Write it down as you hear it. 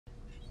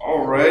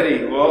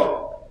Alrighty,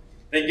 well,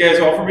 thank you guys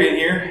all for being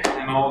here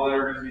and all that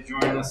are going to be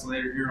joining us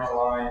later here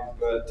online.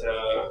 But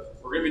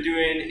we're going to be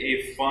doing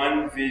a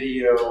fun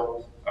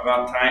video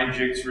about tying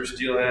jigs for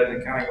steelhead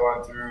and kind of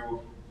going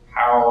through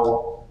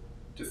how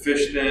to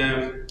fish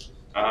them,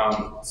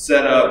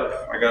 set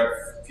up. I got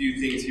a few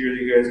things here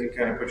that you guys can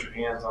kind of put your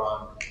hands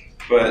on.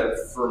 But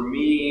for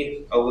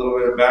me, a little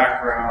bit of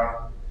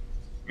background.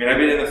 I mean, I've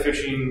been in the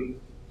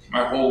fishing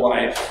my whole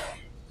life,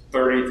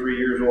 33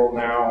 years old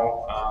now.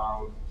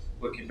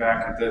 Looking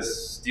back at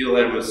this,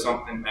 steelhead was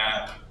something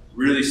that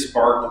really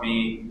sparked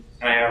me.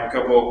 And I have a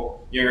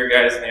couple younger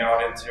guys in the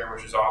audience here,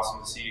 which is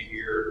awesome to see you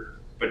here.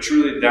 But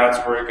truly,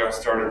 that's where it got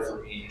started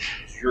for me,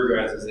 is your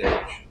guys'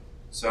 age.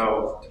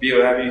 So to be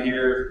able to have you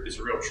here is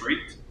a real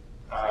treat.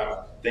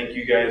 Thank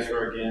you guys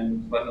for,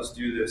 again, letting us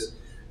do this.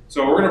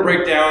 So we're going to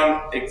break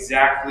down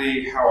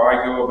exactly how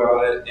I go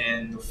about it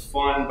and the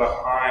fun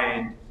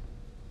behind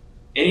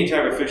any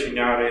type of fishing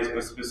nowadays,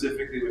 but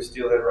specifically with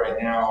steelhead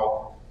right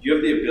now. You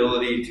have the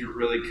ability to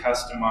really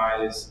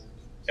customize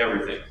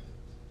everything.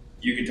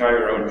 You can tie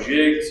your own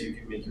jigs, you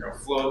can make your own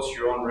floats,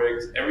 your own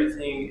rigs.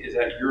 Everything is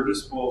at your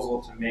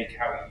disposal to make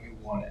how you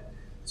want it.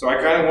 So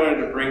I kind of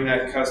wanted to bring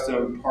that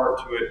custom part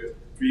to it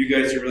for you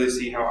guys to really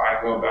see how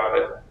I go about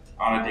it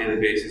on a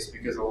daily basis,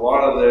 because a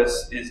lot of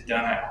this is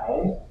done at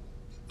home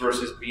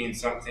versus being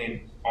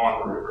something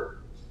on the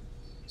river.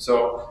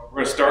 So we're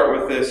going to start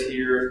with this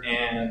here,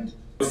 and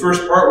the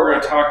first part we're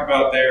going to talk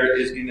about there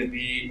is going to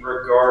be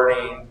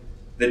regarding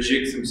the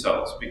jigs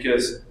themselves,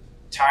 because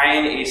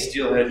tying a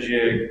steelhead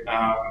jig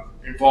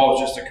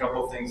involves just a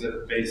couple things at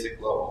a basic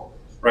level,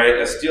 right?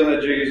 A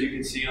steelhead jig, as you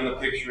can see on the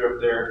picture up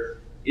there,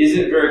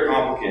 isn't very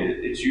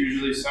complicated. It's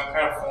usually some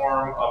kind of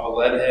form of a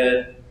lead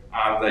head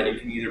that you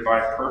can either buy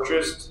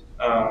purchased.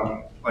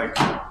 Like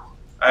I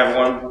have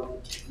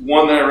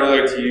one that I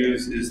really like to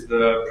use is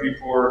the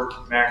pre-poured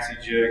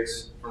Maxi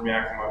jigs from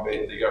Yakima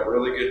bait. They got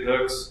really good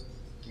hooks.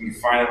 You can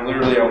find them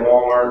literally at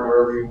Walmart,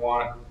 wherever you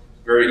want.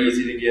 Very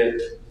easy to get.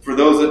 For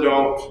those that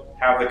don't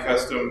have the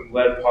custom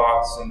lead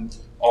pots and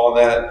all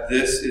that,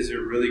 this is a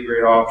really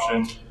great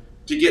option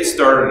to get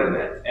started in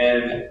it.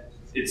 And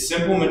it's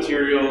simple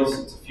materials,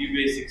 it's a few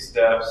basic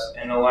steps,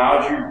 and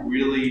allows you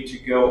really to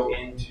go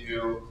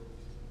into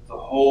the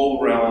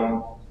whole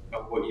realm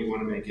of what you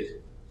want to make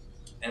it.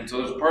 And so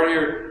there's a part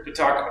here to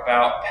talk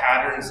about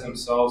patterns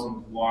themselves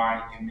and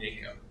why you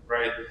make them,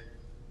 right?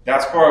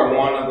 That's probably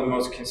one of the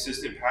most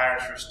consistent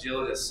patterns for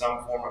steelhead is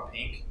some form of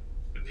pink.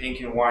 The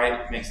pink and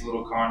white makes a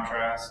little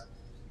contrast,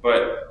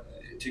 but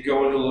to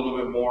go into a little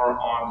bit more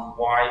on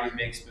why you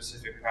make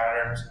specific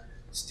patterns,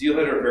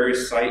 steelhead are very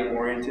sight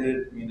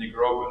oriented. I mean, they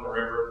grow up in the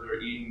river,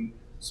 they're eating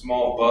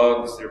small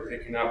bugs, they're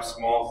picking up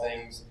small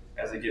things.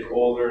 As they get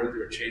older,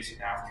 they're chasing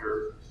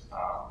after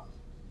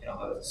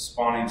the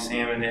spawning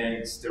salmon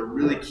eggs. They're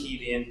really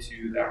keyed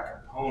into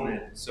that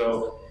component.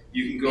 So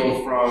you can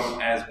go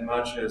from as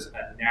much as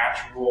a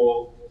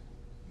natural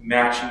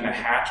matching the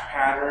hatch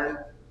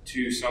pattern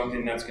to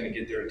something that's going to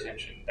get their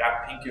attention.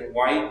 That pink and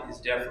white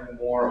is definitely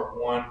more of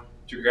one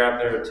to grab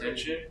their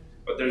attention,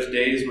 but there's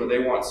days where they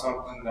want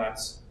something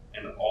that's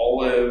an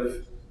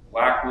olive,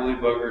 black woolly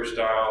bugger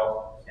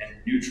style, and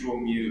neutral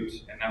mute,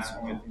 and that's the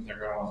only thing they're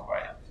going to want to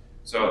bite.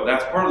 So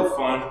that's part of the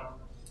fun.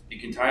 You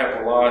can tie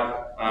up a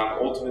lot.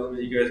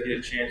 Ultimately, you guys get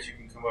a chance, you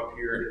can come up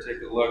here and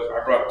take a look.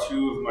 I brought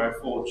 2 of my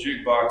full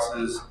jig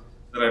boxes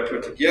that I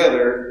put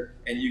together,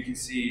 and you can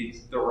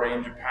see the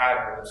range of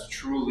patterns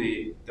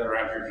truly that are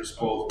at your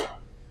disposal.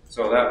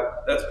 So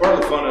that's part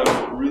of the fun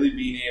of really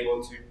being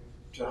able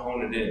to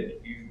hone it in.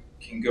 You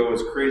can go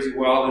as crazy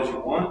wild as you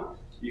want.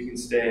 You can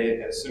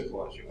stay as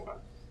simple as you want.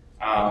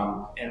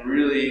 And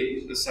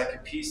really, the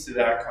second piece to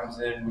that comes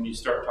in when you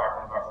start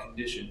talking about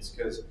conditions,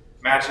 because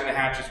matching the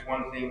hatch is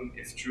one thing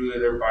if truly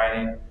they're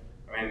biting.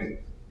 I mean,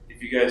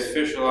 if you guys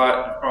fish a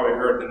lot, you've probably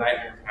heard the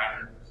nightmare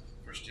pattern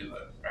for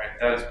steelhead, right?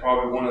 That is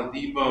probably one of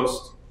the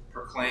most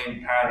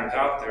proclaimed patterns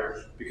out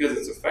there because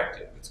it's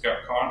effective. It's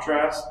got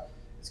contrast,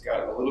 it's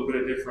got a little bit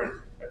of different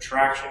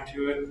attraction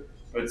to it,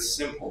 but it's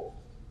simple.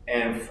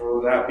 And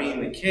for that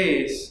being the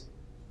case,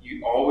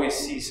 you always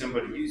see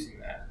somebody using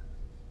that.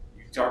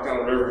 You talk down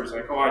the river, it's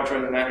like, oh, I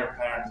tried the nightmare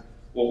pattern.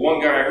 Well, one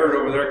guy I heard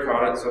over there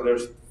caught it, so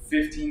there's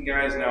 15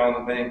 guys now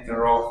on the bank that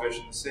are all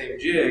fishing the same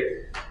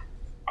jig.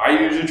 I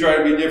usually try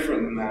to be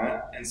different than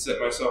that and set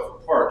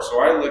myself apart.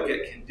 So I look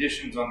at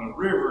conditions on the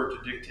river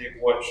to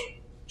dictate which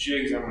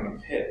jigs I'm going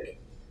to pick.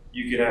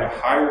 You could have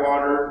high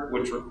water,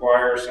 which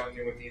requires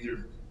something with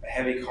either a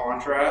heavy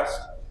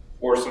contrast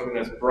or something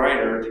that's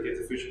brighter to get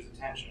the fish's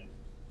attention.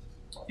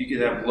 You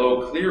could have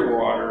low clear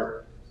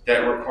water that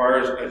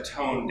requires a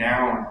tone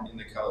down in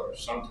the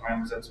colors.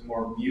 Sometimes that's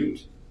more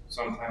mute,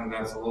 sometimes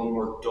that's a little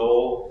more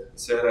dull,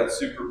 instead of that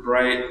super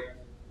bright.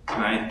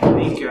 And I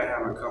think I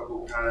have a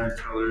couple pattern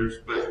colors,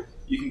 but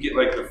you can get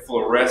like the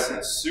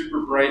fluorescent,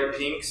 super bright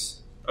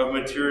pinks of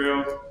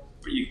material,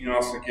 but you can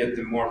also get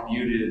the more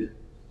muted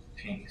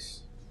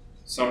pinks.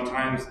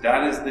 Sometimes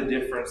that is the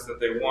difference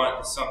that they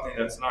want, is something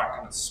that's not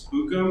going to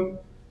spook them.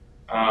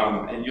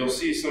 And you'll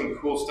see some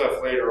cool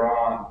stuff later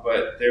on,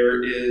 but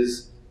there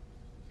is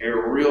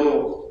a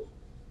real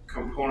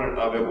component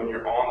of it when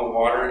you're on the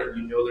water and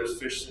you know there's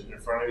fish sitting in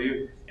front of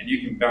you, and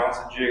you can bounce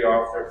a jig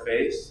off their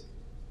face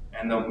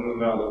and they'll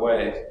move out of the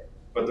way.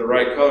 But the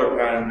right color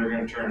pattern, they're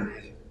going to turn and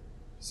hit it.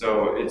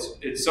 So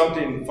it's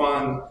something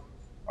fun.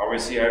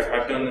 Obviously,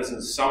 I've done this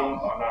in some.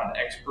 I'm not an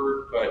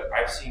expert, but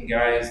I've seen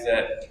guys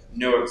that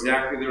know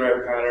exactly the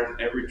right pattern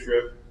every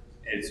trip.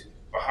 It's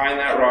behind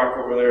that rock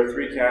over there,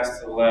 3 casts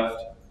to the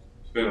left,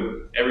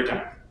 boom, every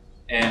time.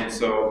 And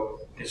so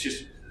it's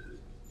just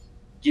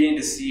getting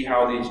to see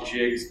how these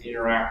jigs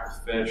interact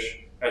with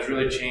fish has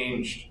really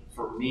changed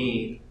for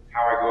me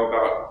how I go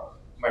about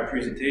my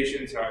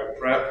presentations, how I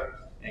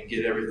prep, and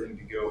get everything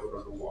to go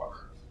for the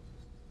water.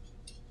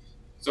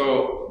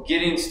 So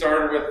getting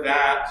started with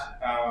that,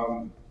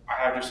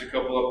 I have just a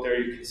couple up there.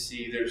 You can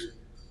see there's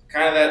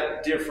kind of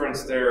that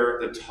difference there.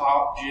 The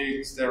top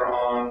jigs that are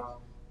on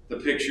the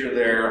picture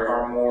there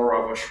are more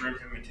of a shrimp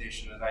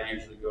imitation that I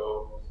usually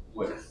go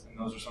with. And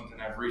those are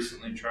something I've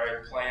recently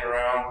tried playing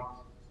around.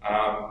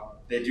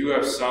 They do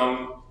have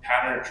some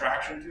pattern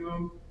attraction to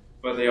them,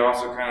 but they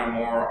also kind of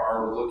more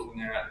are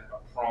looking at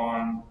a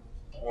prawn,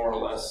 more or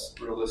less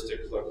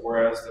realistic look.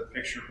 Whereas the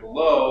picture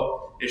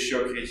below is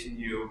showcasing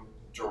you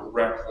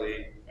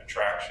directly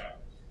attraction.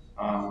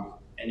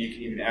 And you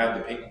can even add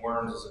the pink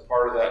worms as a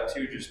part of that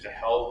too, just to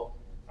help.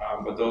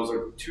 But those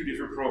are 2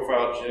 different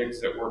profile jigs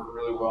that work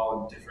really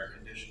well in different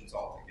conditions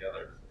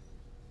altogether.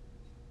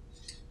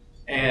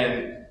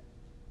 And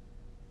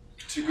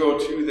to go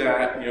to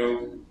that,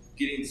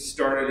 getting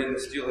started in the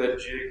steelhead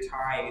jig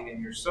tying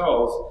in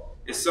yourselves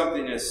is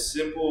something as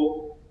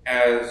simple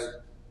as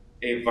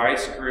a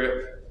vice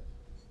grip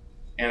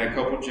and a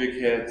couple jig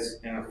heads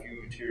and a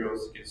few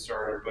materials to get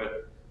started.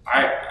 But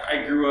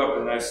I grew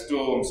up, and I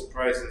still am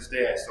surprised to this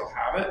day I still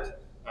have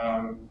it.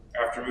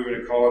 After moving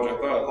to college, I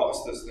thought I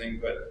lost this thing,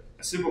 but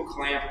a simple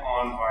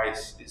clamp-on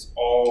vise is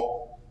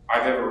all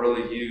I've ever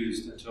really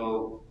used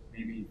until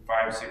maybe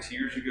 5-6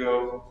 years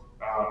ago,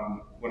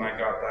 when I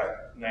got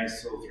that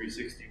nice little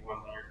 360 one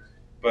there.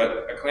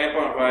 But a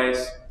clamp-on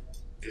vise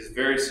is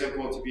very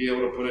simple to be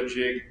able to put a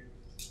jig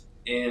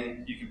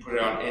in. You can put it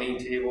on any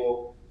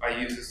table. I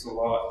use this a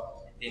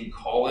lot in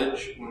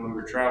college when we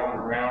were traveling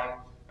around.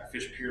 I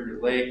fished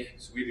Pyramid Lake,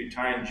 so we'd be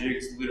tying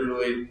jigs,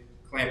 literally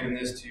clamping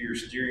this to your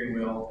steering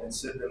wheel and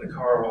sitting in the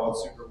car while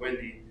it's super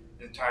windy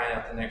and tying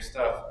out the next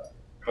stuff.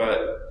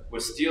 But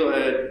with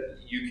steelhead,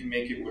 you can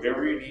make it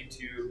whatever you need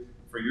to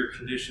for your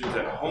conditions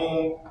at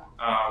home.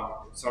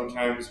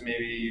 Sometimes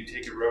maybe you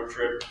take a road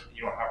trip,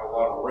 you don't have a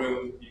lot of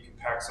room, you can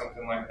pack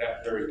something like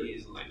that very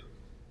easily.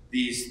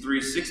 These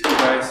 360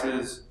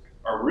 vices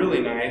are really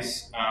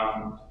nice,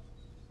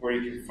 where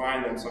you can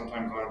find them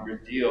sometimes on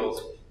good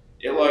deals.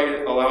 It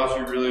allows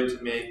you really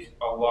to make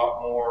a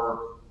lot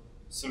more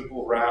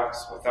simple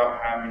wraps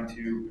without having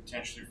to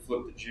potentially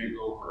flip the jig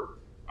over.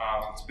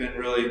 It's been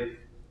really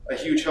a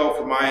huge help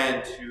from my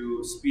end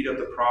to speed up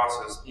the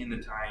process in the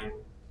tying,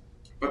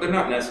 but they're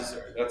not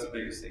necessary. That's the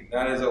biggest thing.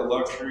 That is a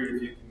luxury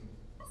if you can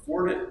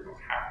afford it. You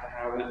don't have to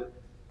have it,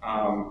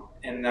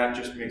 and that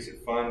just makes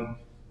it fun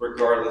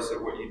regardless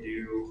of what you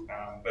do.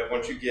 But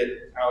once you get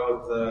out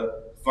of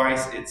the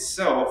vise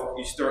itself,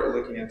 you start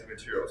looking at the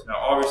materials. Now,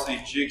 obviously,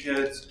 jig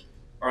heads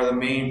are the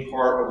main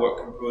part of what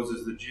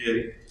composes the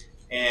jig.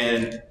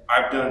 And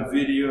I've done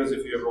videos,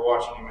 if you're ever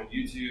watching them on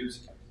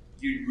YouTube's,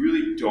 you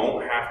really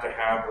don't have to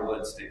have the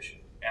lead station.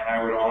 And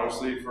I would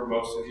honestly, for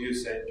most of you,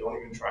 say don't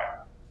even try it.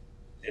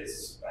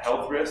 It's a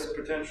health risk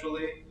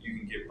potentially. You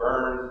can get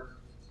burned.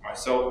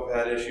 Myself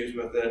have had issues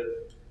with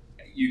it.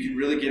 You can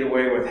really get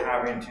away with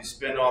having to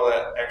spend all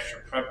that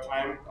extra prep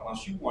time,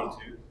 unless you want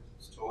to.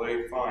 It's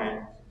totally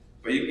fine.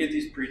 But you can get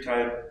these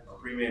pre-tied or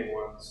pre-made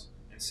ones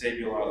and save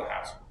you a lot of the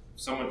hassle.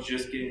 If someone's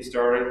just getting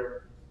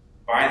started,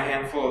 buy a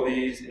handful of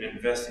these and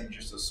investing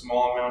just a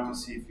small amount to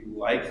see if you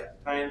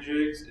like tying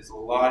jigs is a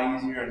lot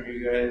easier on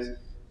you guys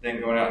than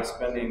going out and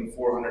spending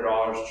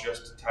 $400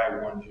 just to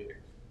tie one jig.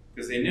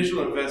 Because the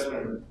initial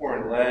investment in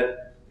pouring lead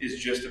is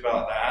just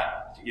about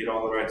that, to get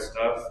all the right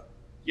stuff.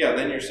 Yeah,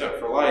 then you're set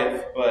for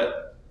life,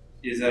 but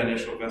is that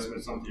initial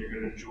investment something you're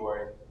going to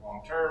enjoy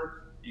long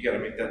term? You got to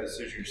make that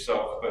decision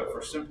yourself. But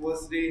for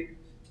simplicity,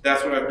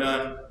 that's what I've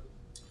done.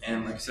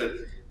 And like I said,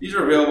 these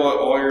are available at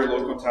all your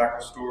local tackle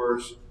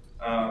stores.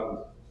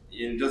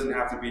 It doesn't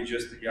have to be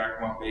just the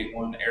Yakima bait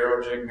one.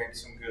 Arrow Jig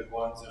makes some good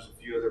ones. There's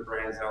a few other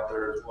brands out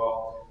there as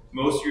well.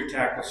 Most of your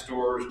tackle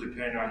stores,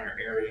 depending on your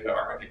area,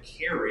 are going to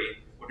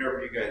carry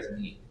whatever you guys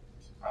need.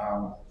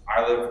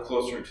 I live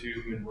closer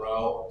to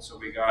Monroe, so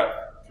we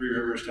got Three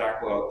Rivers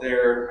Tackle out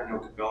there. I know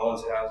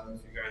Cabela's has them.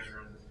 If you guys are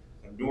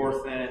in the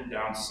north end,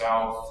 down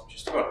south,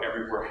 just about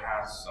everywhere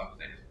has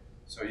something.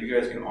 So you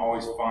guys can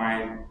always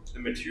find the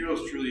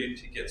materials truly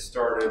to get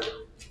started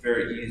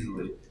very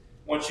easily.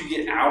 Once you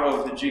get out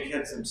of the jig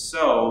heads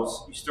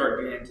themselves, you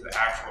start getting into the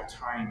actual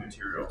tying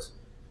materials.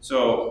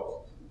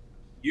 So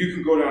you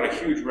can go down a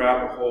huge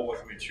rabbit hole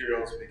with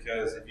materials,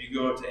 because if you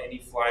go to any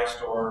fly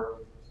store,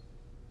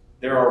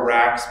 there are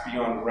racks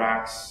beyond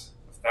racks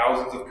of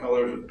thousands of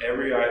colors of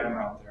every item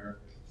out there.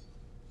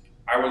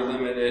 I would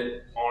limit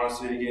it,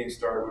 honestly, to getting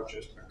started with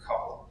just a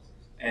couple.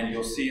 and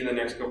you'll see in the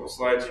next couple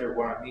slides here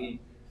what I mean.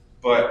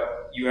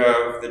 But you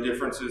have the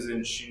differences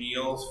in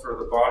chenilles for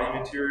the body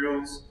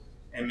materials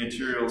and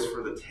materials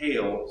for the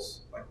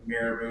tails, like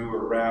marabou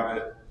or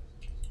rabbit.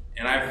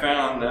 And I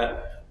found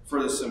that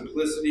for the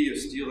simplicity of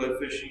steelhead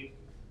fishing,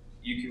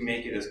 you can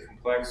make it as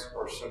complex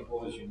or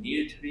simple as you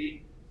need it to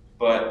be,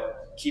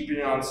 but keeping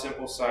it on the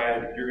simple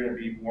side, you're going to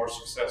be more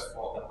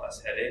successful and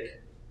less headache.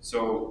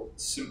 So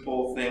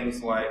simple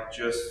things like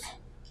just,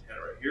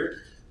 right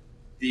here,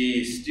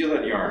 the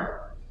steelhead yarn.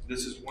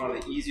 This is one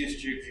of the easiest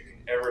jigs you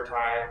can ever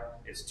tie.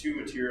 It's 2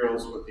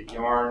 materials with the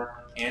yarn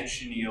and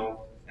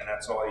chenille, and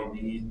that's all you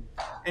need.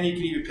 And you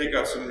can even pick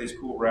out some of these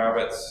cool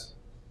rabbits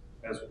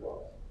as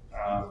well.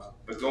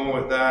 But going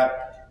with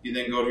that, you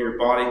then go to your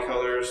body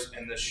colors,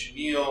 and the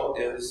chenille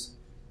is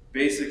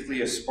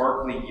basically a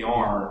sparkly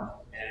yarn.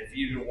 And if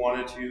you even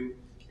wanted to,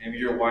 maybe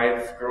your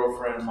wife,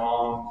 girlfriend,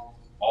 mom,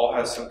 all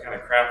has some kind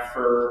of craft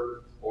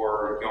fur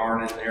or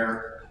yarn in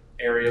their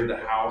area of the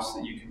house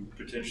that you can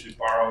potentially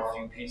borrow a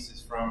few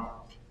pieces from.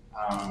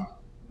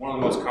 One of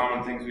the most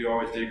common things we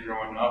always did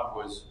growing up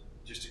was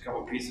just a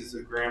couple pieces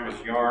of grandma's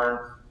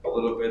yarn, a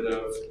little bit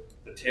of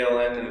the tail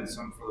end and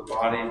some for the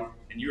body,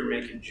 and you were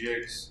making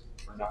jigs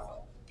for nothing.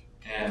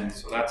 And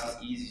so that's as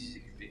easy as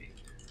it can be.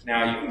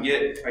 Now you can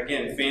get,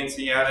 again,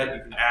 fancy at it.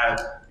 You can add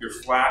your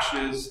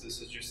flashes.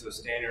 This is just a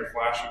standard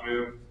flash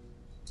boom.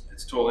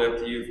 It's totally up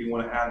to you if you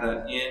want to add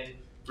that in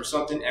for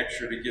something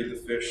extra to give the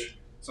fish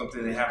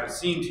something they haven't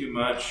seen too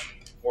much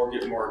or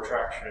get more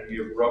attraction.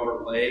 You have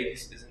rubber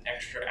legs is an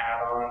extra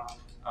add-on.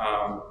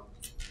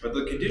 But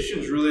the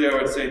conditions really, I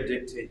would say,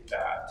 dictate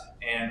that.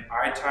 And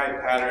I tie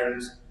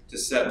patterns to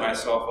set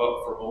myself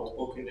up for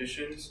multiple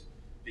conditions,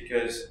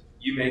 because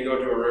you may go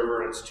to a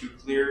river and it's too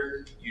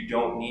clear. You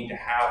don't need to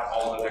have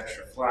all that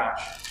extra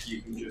flash.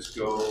 You can just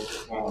go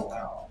with one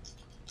without.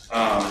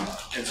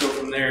 And so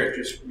from there, it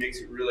just makes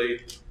it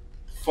really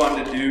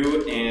fun to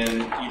do. And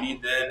you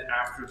need then,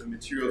 after the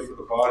material for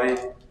the body,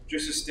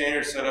 just a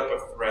standard setup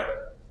of thread.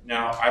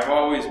 Now, I've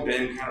always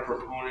been kind of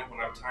proponent when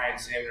I'm tying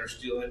salmon or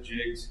steelhead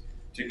jigs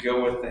to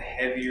go with the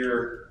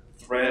heavier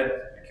thread,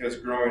 because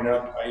growing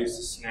up, I used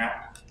to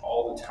snap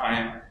all the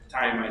time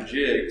tying my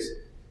jigs.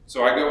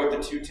 So I go with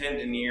the 210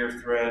 Dineer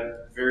thread,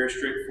 very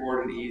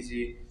straightforward and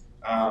easy,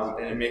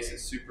 and it makes it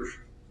super,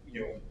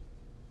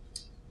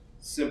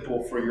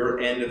 simple for your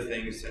end of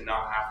things to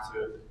not have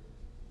to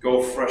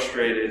go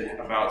frustrated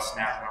about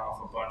snapping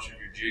off a bunch of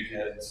your jig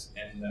heads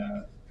and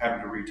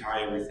having to retie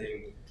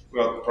everything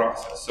throughout the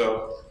process.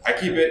 So I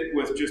keep it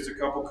with just a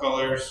couple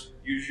colors.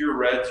 Use your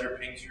reds, your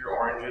pinks, your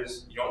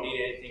oranges. You don't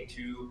need anything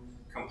too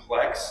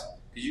complex,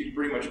 because you can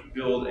pretty much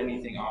build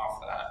anything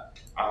off that.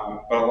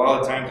 But a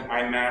lot of times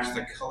I match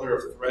the color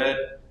of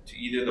thread to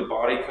either the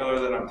body color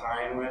that I'm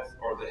tying with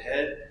or the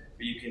head,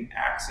 but you can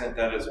accent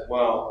that as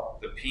well.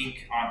 The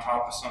pink on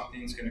top of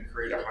something is going to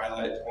create a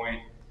highlight point.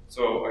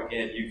 So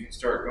again, you can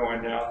start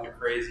going down the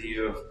crazy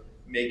of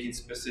making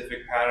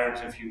specific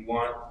patterns if you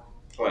want,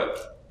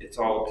 but it's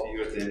all up to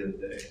you at the end of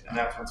the day. And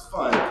that's what's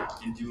fun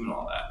in doing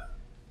all that.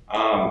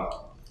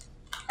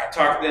 I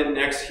talked then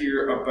next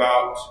here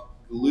about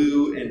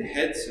glue and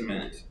head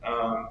cement.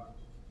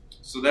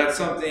 So that's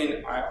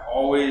something I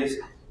always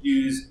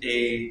use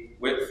a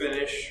wet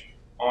finish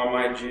on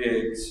my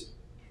jigs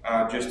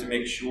just to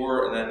make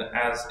sure, and then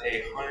as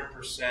a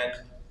 100%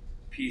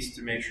 piece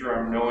to make sure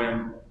I'm knowing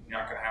I'm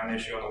not going to have an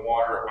issue on the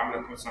water, I'm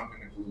going to put something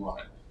to glue on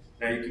it.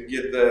 Now you can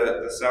get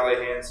the Sally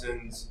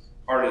Hansen's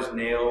Hard as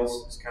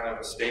Nails. It's kind of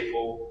a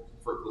staple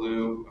for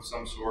glue of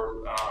some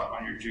sort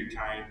on your jig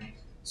tying.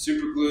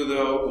 Super glue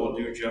though will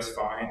do just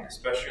fine,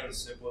 especially on the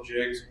simple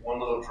jigs. One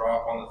little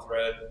drop on the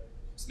thread,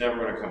 it's never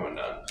going to come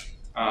undone.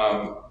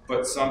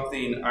 But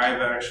something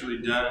I've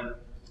actually done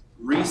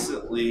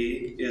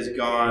recently is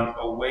gone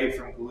away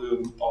from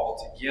glue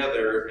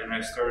altogether, and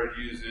I started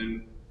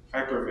using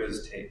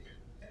hypervis tape.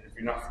 And if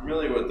you're not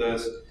familiar with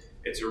this,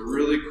 it's a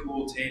really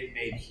cool tape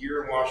made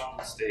here in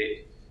Washington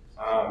State.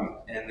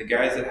 And the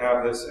guys that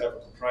have this have a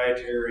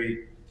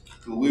proprietary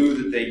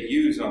glue that they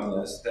use on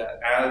this, that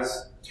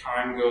as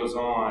time goes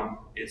on,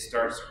 it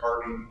starts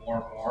hardening more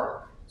and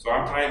more. So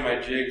I'm tying my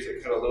jigs,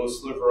 I cut a little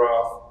sliver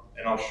off,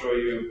 and I'll show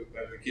you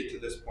as we get to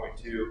this point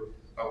too,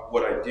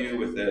 what I do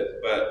with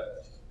it.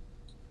 But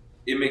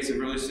it makes a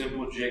really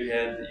simple jig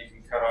head that you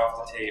can cut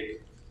off the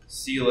tape,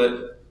 seal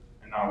it,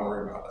 and not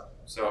worry about it.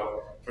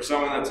 So for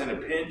someone that's in a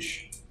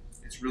pinch,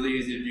 it's really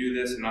easy to do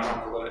this and not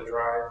have to let it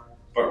dry.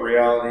 But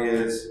reality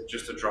is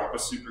just a drop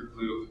of super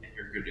glue and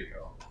you're good to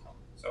go.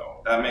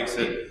 So that makes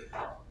it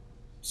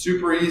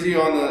super easy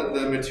on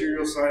the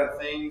material side of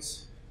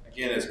things.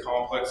 Again, as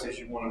complex as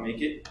you want to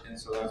make it, and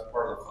so that's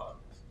part of the fun.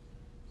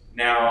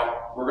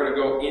 Now, we're going to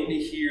go into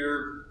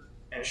here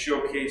and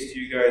showcase to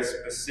you guys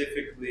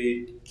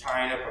specifically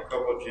tying up a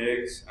couple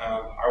jigs.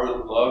 I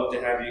would love to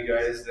have you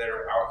guys that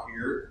are out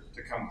here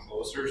to come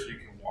closer so you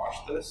can watch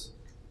this.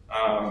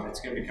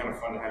 It's going to be kind of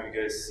fun to have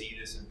you guys see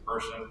this in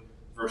person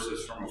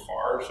versus from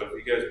afar. So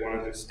if you guys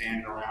wanted to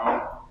stand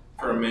around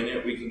for a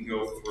minute, we can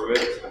go through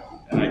it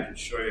and I can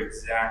show you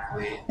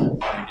exactly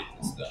how to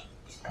get this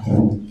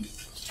done.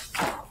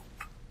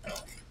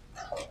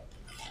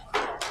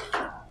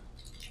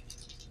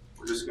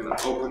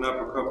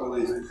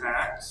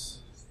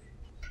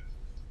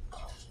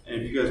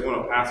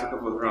 pass a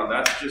couple of around.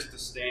 That's just the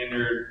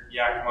standard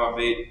Yakima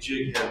bait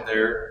jig head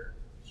there.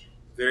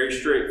 Very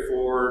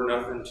straightforward,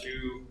 nothing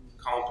too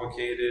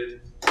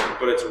complicated,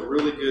 but it's a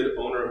really good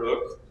owner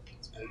hook.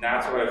 And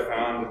that's what I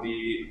found to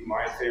be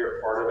my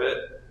favorite part of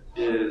it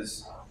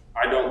is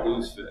I don't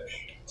lose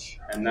fish.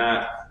 And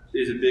that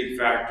is a big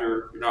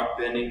factor. You're not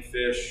bending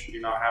fish.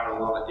 You're not having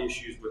a lot of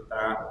issues with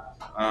that.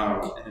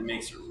 And it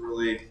makes it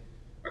really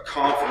a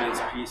confidence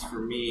piece for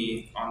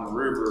me on the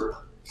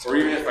river, or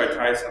even if I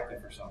tie something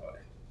for somebody.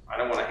 I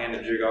don't want to hand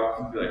a jig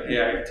off and be like,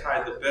 hey, I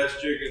tied the best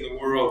jig in the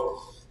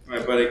world. And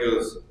my buddy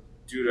goes,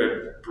 dude,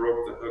 I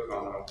broke the hook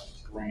on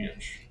a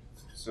branch.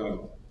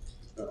 So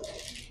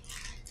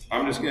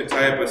I'm just going to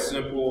tie up a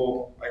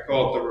simple, I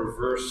call it the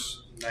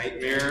reverse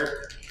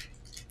nightmare.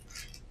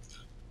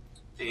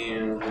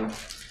 And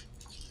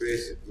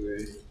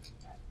basically,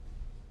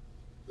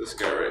 this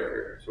guy right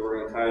here. So we're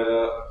going to tie it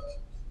up.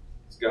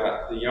 It's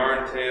got the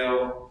yarn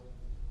tail,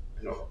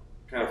 you know,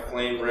 kind of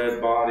flame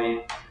red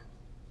body.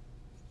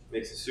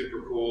 Makes it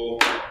super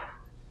cool,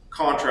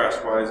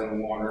 contrast-wise in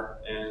the water.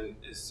 And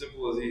as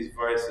simple as these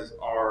vices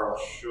are, I'll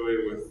show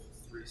you with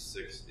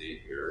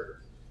 360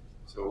 here.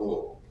 So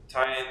we'll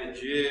tie in the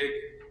jig,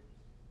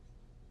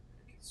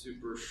 make it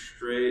super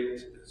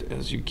straight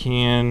as you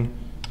can.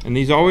 And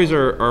these always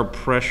are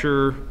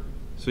pressure,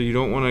 so you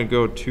don't want to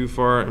go too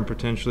far and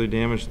potentially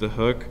damage the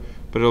hook,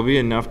 but it'll be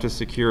enough to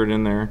secure it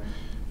in there.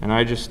 And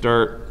I just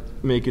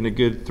start making a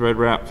good thread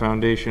wrap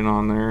foundation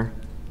on there.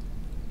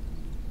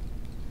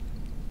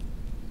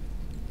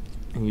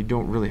 And you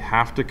don't really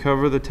have to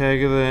cover the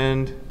tag of the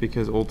end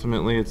because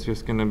ultimately it's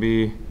just going to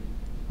be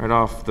right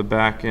off the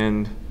back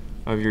end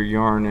of your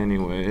yarn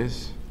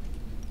anyways.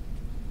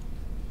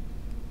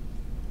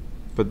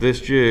 But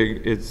this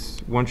jig,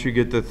 it's once you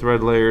get the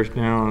thread layers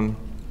down,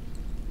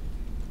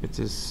 it's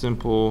as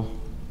simple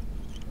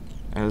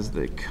as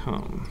they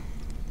come.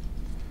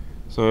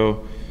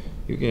 So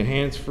you can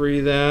hands-free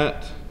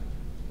that.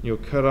 You'll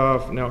cut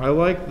off. Now I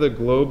like the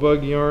Glo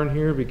Bug yarn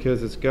here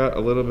because it's got a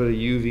little bit of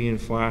UV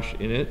and flash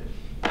in it.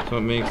 So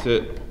it makes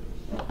it,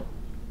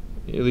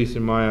 at least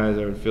in my eyes,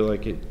 I would feel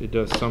like it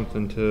does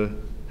something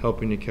to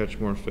helping to catch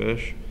more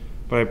fish.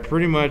 But I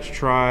pretty much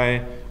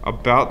try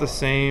about the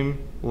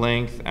same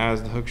length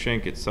as the hook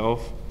shank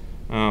itself.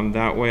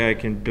 That way I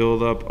can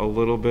build up a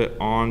little bit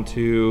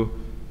onto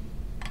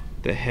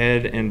the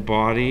head and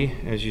body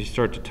as you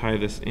start to tie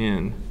this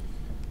in.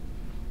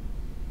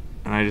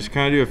 And I just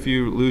kind of do a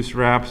few loose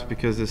wraps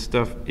because this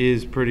stuff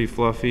is pretty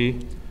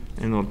fluffy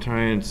and it'll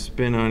try and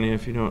spin on you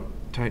if you don't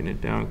tighten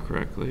it down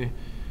correctly.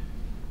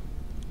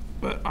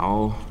 But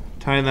I'll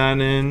tie that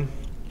in,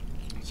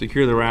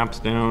 secure the wraps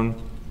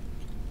down,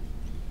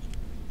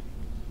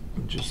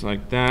 just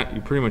like that.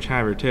 You pretty much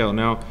have your tail.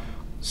 Now,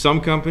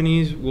 some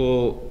companies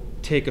will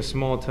take a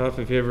small tuff.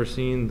 If you've ever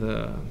seen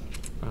the,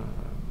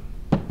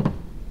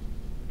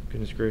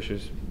 goodness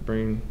gracious,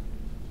 brain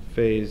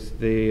phase,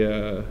 they,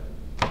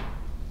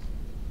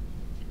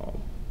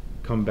 I'll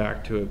come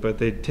back to it, but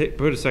they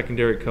put a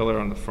secondary color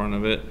on the front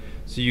of it.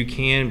 So you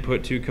can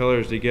put two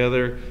colors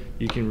together.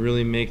 You can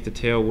really make the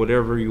tail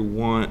whatever you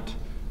want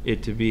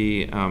it to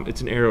be.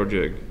 It's an arrow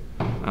jig.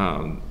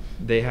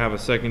 They have a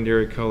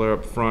secondary color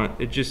up front.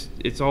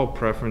 It's all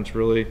preference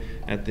really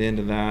at the end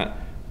of that.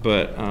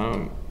 But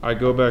I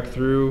go back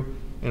through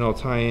and I'll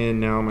tie in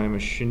now my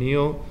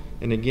chenille.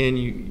 And again,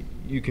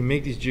 you can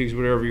make these jigs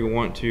whatever you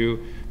want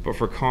to, but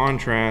for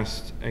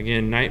contrast,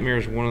 again, nightmare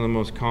is one of the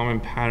most common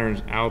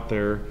patterns out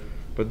there,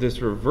 but this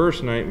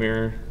reverse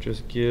nightmare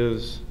just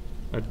gives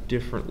a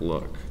different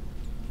look.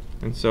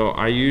 And so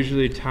I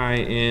usually tie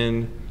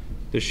in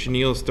the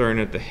chenille starting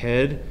at the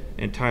head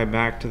and tie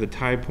back to the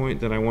tie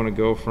point that I want to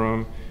go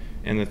from.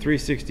 And the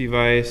 360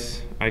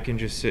 vise, I can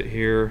just sit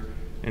here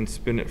and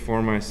spin it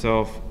for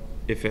myself.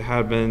 If it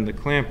had been the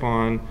clamp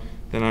on,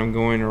 then I'm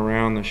going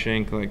around the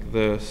shank like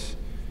this.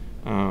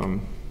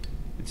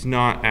 It's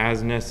not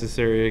as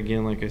necessary,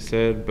 again, like I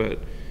said, but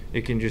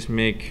it can just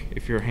make,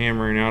 if you're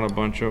hammering out a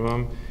bunch of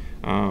them,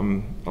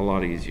 a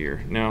lot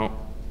easier. Now,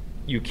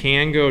 you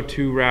can go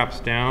 2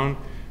 wraps down,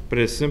 but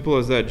as simple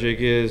as that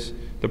jig is,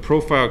 the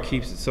profile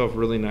keeps itself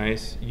really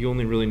nice. You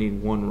only really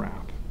need 1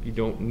 wrap. You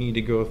don't need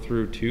to go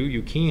through 2.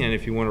 You can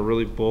if you want to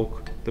really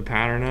bulk the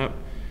pattern up.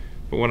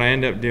 But what I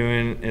end up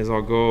doing is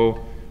I'll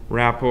go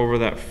wrap over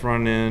that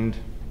front end,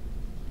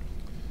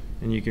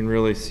 and you can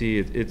really see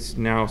it's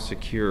now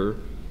secure.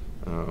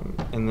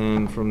 And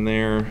then from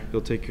there,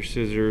 you'll take your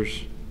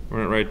scissors,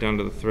 run it right down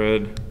to the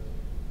thread,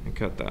 and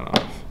cut that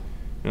off.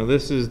 Now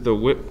this is the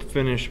whip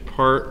finish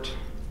part.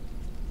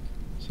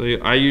 So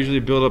I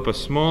usually build up a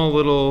small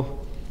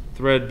little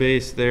thread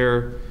base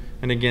there.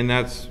 And again,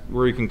 that's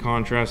where you can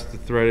contrast the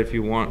thread if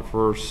you want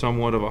for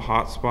somewhat of a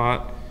hot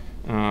spot.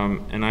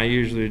 And I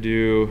usually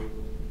do,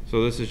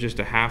 so this is just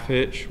a half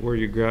hitch where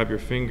you grab your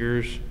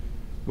fingers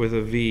with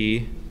a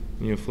V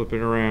and you flip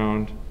it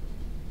around.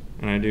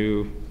 And I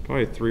do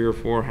probably 3 or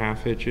 4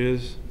 half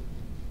hitches.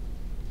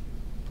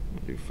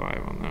 I do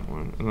 5 on that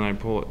one. And then I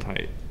pull it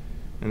tight.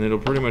 And it'll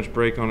pretty much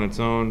break on its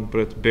own, but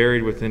it's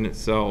buried within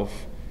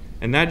itself.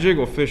 And that jig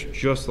will fish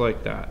just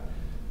like that.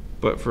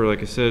 But for,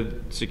 like I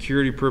said,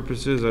 security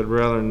purposes, I'd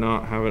rather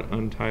not have it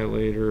untie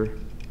later.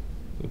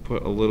 We'll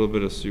put a little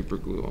bit of super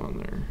glue on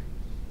there.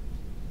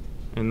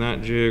 And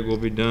that jig will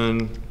be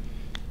done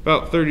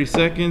about 30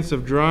 seconds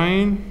of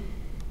drying.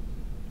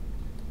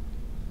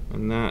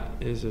 And that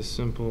is a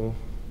simple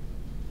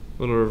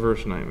little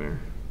reverse nightmare.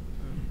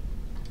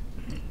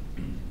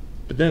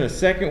 But then the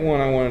second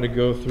one I wanted to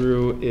go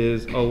through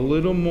is a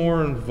little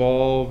more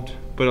involved,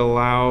 but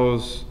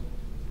allows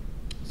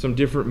some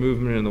different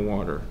movement in the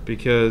water,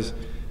 because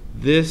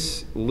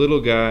this little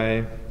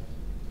guy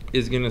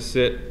is going to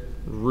sit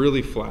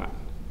really flat.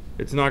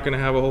 It's not going to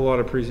have a whole lot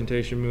of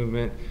presentation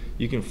movement.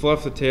 You can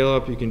fluff the tail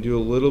up, you can do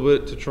a little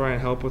bit to try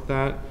and help with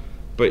that,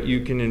 but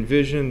you can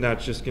envision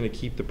that's just going to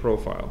keep the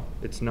profile.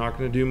 It's not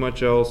going to do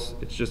much else.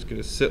 It's just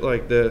going to sit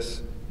like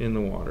this in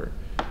the water.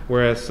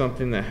 Whereas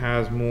something that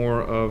has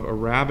more of a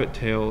rabbit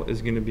tail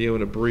is going to be able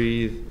to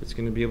breathe. It's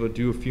going to be able to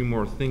do a few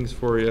more things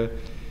for you.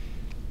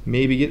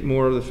 Maybe get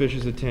more of the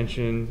fish's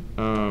attention.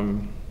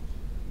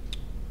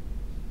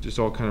 Just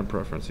all kind of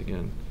preference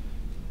again.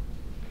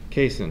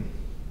 Kason,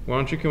 why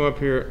don't you come up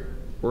here?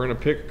 We're going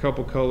to pick a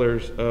couple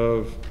colors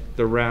of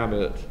the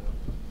rabbit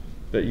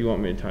that you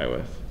want me to tie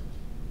with.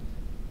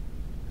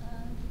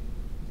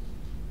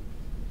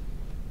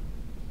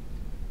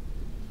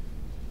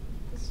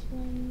 This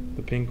one.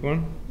 The pink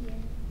one? Yeah.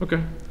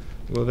 Okay.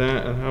 Well,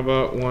 that, and how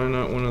about why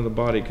not one of the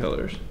body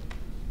colors?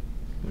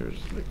 There's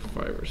like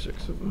 5 or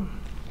 6 of them.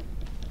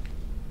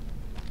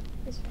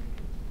 This one.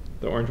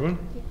 The orange one?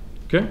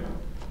 Yeah. Okay.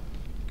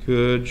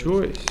 Good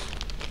choice.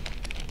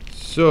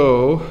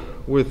 So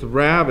with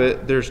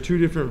rabbit, there's 2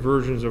 different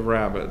versions of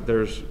rabbit.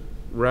 There's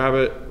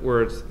rabbit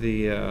where it's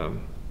the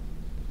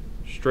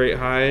straight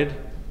hide,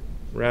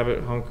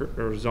 rabbit hunker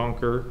or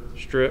zonker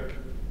strip,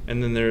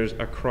 and then there's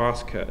a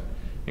crosscut.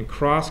 And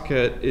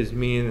crosscut is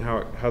meaning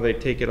how they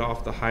take it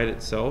off the hide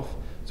itself.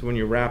 So when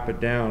you wrap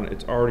it down,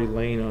 it's already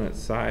laying on its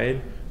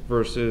side,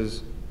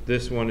 versus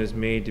this one is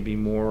made to be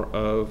more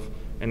of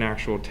an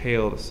actual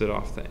tail to sit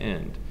off the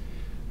end.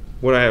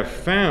 What I have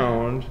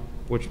found,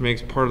 which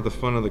makes part of the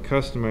fun of the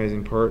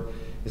customizing part,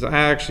 is I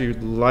actually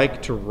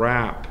like to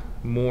wrap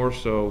more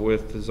so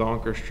with the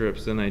zonker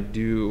strips than I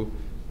do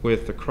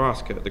with the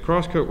crosscut. The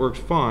crosscut works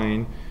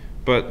fine,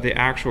 but the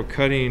actual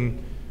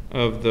cutting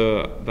of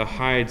the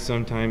hide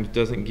sometimes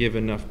doesn't give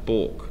enough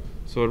bulk.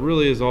 So it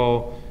really is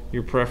all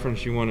your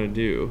preference you want to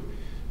do.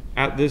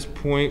 At this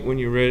point, when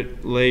you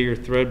lay your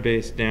thread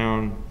base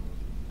down,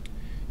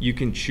 you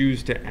can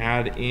choose to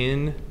add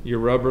in your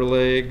rubber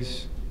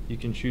legs. You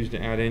can choose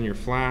to add in your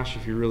flash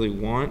if you really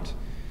want.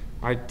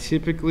 I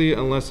typically,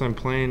 unless I'm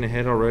planning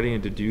ahead already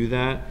and to do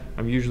that,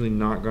 I'm usually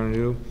not going to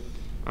do.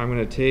 I'm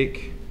going to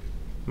take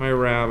my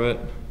rabbit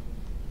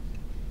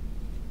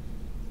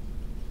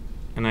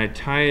and I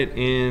tie it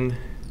in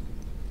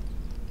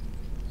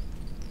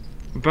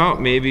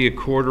about maybe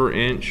 1/4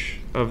 inch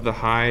of the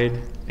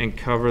hide and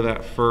cover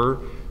that fur.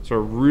 So I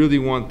really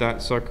want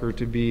that sucker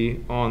to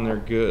be on there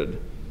good.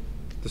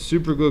 The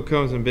super glue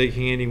comes in big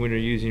handy when you're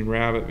using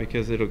rabbit,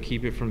 because it'll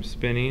keep it from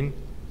spinning,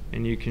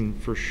 and you can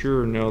for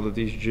sure know that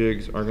these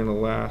jigs are going to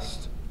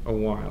last a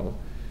while.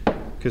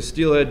 Because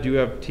steelhead do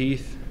have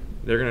teeth,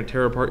 they're going to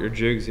tear apart your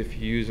jigs if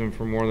you use them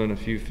for more than a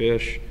few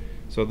fish.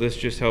 So this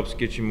just helps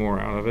get you more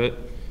out of it.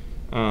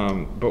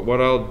 But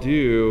what I'll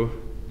do,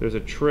 there's a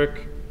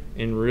trick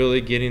in really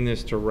getting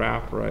this to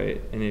wrap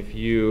right, and if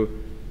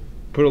you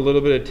put a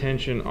little bit of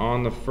tension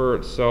on the fur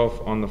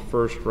itself on the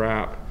first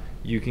wrap,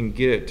 you can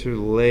get it to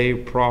lay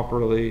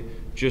properly,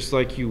 just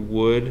like you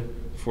would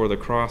for the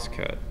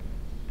crosscut.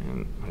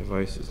 And my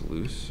vise is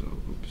loose, so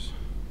oops.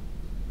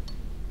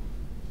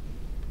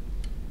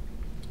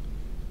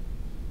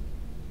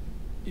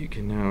 You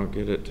can now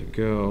get it to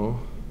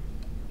go.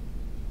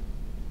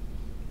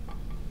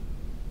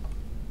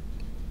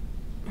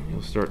 And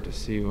you'll start to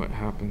see what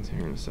happens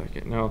here in a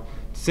second. Now,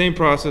 same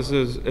process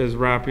as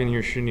wrapping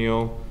your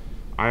chenille.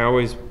 I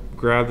always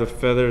grab the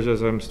feathers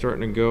as I'm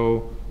starting to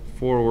go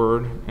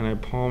forward, and I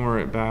palmer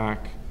it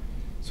back.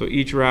 So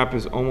each wrap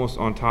is almost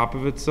on top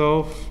of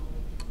itself.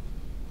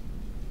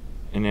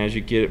 And as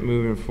you get it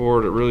moving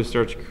forward, it really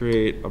starts to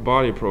create a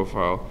body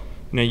profile.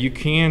 Now you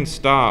can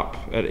stop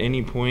at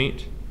any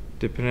point,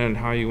 depending on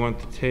how you want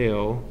the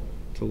tail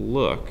to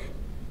look.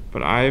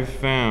 But I've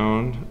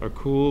found a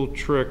cool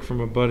trick from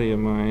a buddy of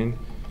mine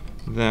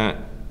that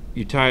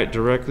you tie it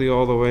directly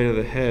all the way to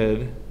the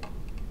head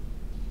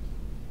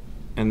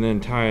and then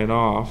tie it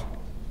off.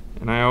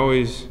 And I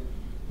always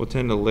will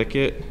tend to lick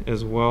it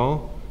as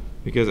well,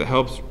 because it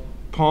helps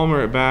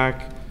palmer it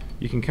back.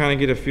 You can kind of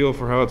get a feel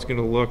for how it's going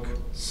to look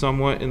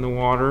somewhat in the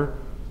water,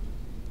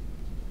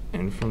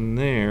 and from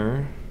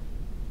there,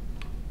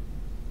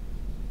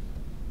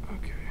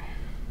 okay,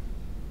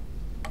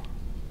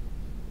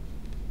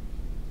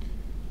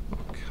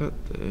 I'll cut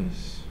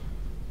this.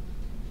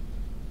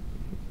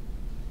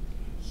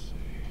 Let's see.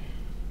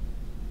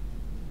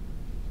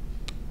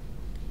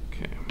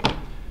 Okay,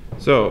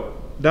 so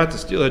that's a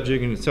steelhead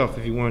jig in itself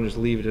if you want to just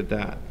leave it at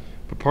that.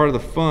 But part of the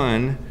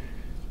fun,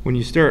 when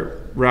you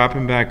start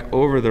wrapping back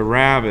over the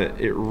rabbit,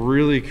 it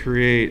really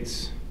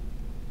creates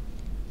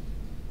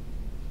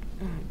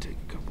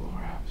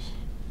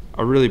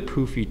a really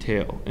poofy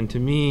tail. And to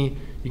me,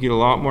 you get a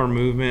lot more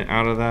movement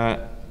out of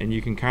that, and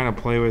you can kind of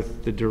play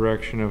with the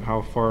direction of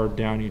how far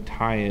down you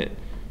tie it.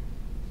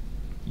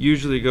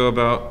 Usually go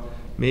about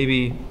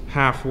maybe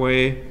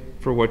halfway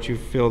for what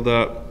you've filled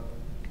up,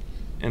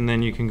 and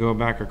then you can go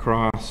back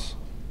across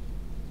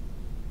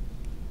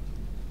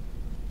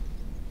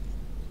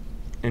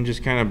and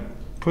just kind of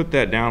put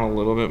that down a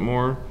little bit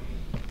more.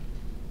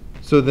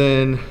 So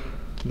then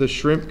the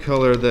shrimp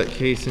color that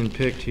Kaysen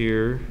picked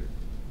here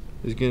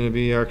is going to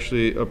be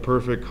actually a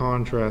perfect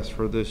contrast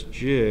for this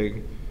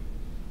jig,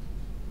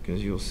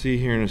 because you'll see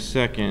here in a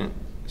second,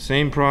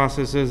 same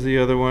process as the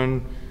other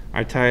one.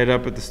 I tie it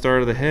up at the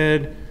start of the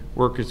head,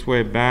 work its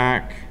way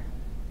back,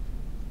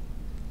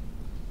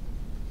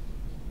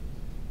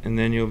 and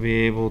then you'll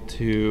be able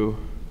to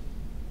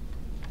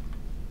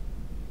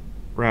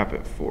wrap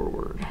it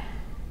forward.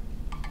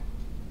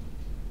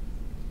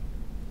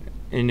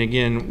 And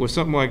again, with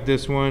something like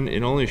this one,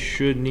 it only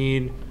should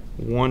need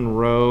one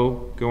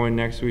row going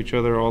next to each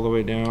other all the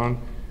way down.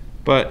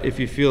 But if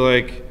you feel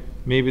like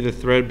maybe the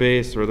thread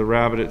base or the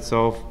rabbit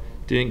itself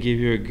didn't give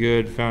you a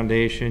good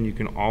foundation, you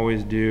can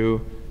always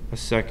do a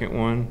second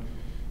one.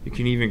 You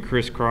can even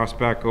crisscross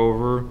back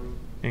over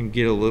and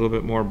get a little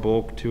bit more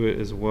bulk to it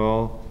as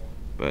well.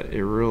 But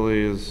it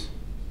really is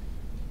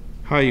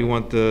how you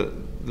want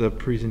the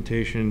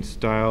presentation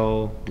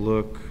style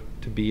look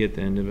to be at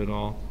the end of it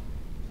all.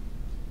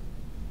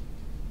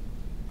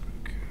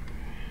 Okay.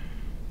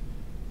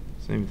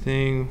 Same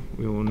thing,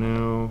 we will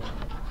now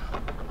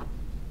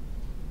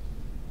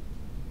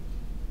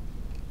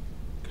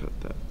cut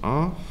that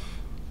off.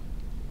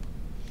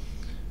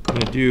 I'm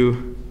going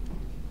to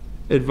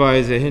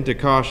advise a hint of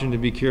caution to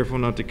be careful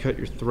not to cut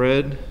your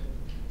thread,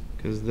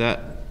 because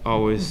that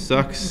always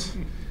sucks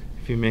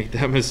if you make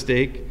that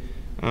mistake.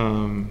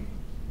 And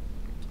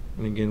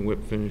again,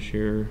 whip finish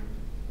here.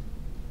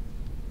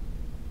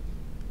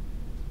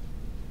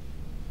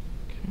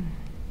 Okay.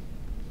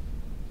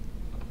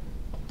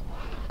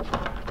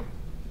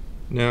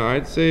 Now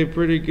I'd say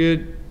pretty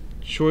good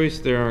choice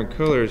there on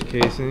colors,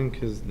 Kaysen,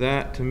 because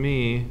that to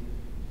me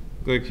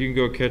looks like you can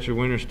go catch a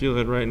winter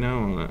steelhead right now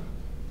on that.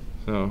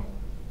 So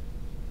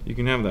you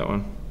can have that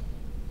one.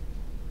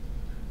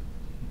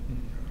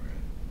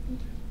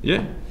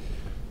 Yeah.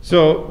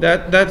 So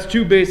that's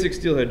two basic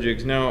steelhead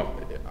jigs. Now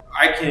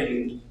I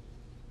can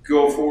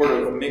go forward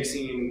of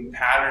mixing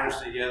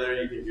patterns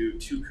together. You can do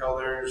two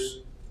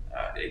colors.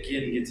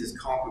 Again, it gets as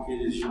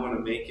complicated as you want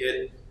to make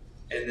it.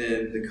 And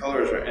then the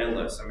colors are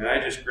endless. I mean, I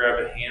just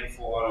grabbed a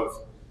handful out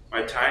of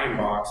my tying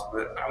box,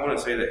 but I want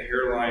to say that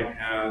Hareline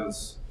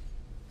has,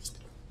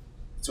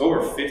 it's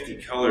over 50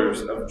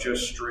 colors of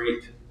just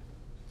straight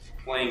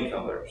plain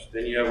colors.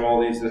 Then you have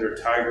all these that are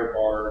tiger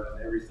barred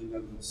and everything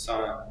under the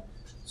sun.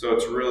 So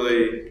it's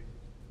really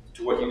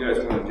to what you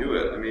guys want to do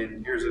it. I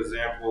mean, here's an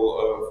example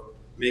of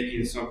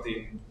making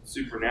something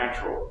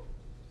supernatural,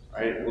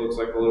 right? It looks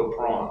like a little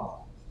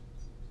prawn.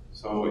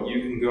 So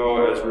you can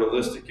go as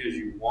realistic as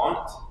you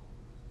want,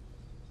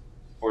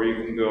 or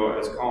you can go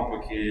as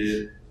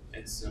complicated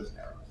and simple,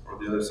 or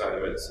the other side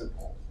of it,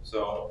 simple.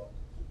 So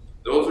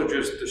those are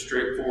just the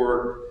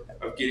straightforward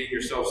of getting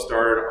yourself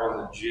started on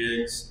the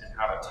jigs and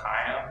how to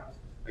tie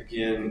them.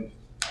 Again,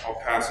 I'll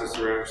pass this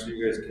around so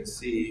you guys can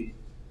see.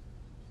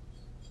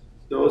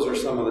 Those are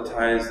some of the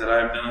ties that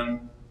I've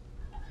done.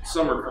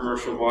 Some are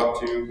commercial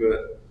bought too,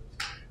 but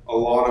a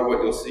lot of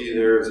what you'll see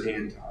there is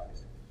hand tied.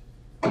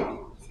 If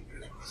you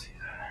guys want to see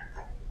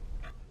that.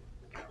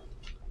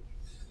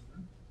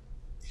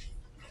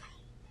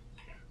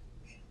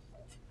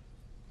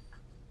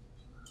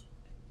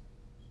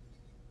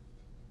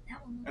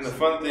 And the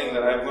fun thing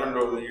that I've learned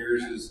over the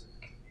years is,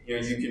 you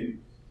know, you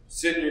can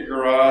sit in your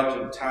garage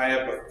and tie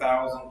up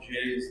 1,000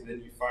 jigs, and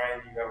then you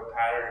find you have a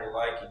pattern you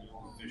like and you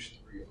only fish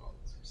 3 of them.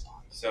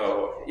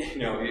 So, you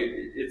know,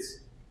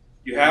 it's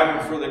you have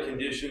them for the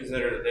conditions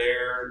that are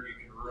there. You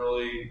can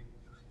really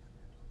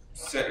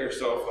set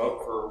yourself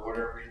up for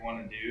whatever you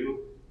want to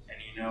do. And,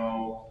 you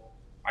know,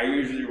 I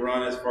usually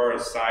run as far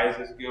as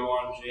sizes go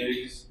on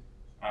jigs.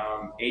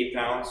 1/8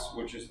 ounce,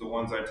 which is the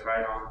ones I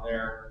tied on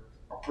there,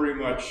 are pretty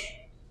much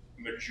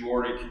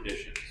majority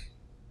conditions.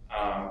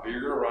 But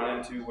you're going to run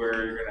into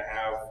where you're going to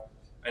have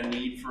a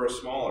need for a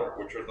smaller,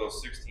 which are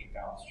those 16th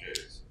ounce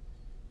jigs.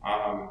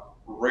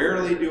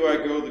 Rarely do I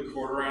go the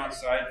 1/4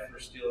 ounce side for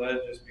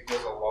steelhead, just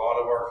because a lot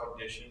of our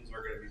conditions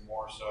are going to be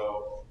more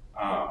so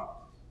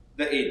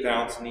the 1/8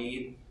 ounce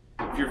need.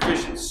 If you're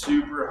fishing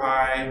super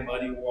high,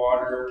 muddy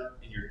water,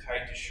 and you're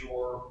tight to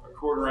shore, a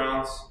 1/4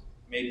 ounce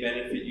may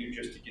benefit you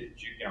just to get the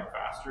jig down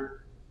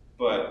faster,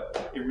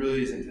 but it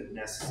really isn't a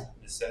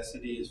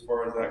necessity as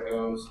far as that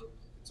goes.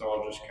 It's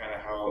all just kind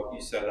of how you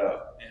set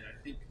up. And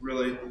I think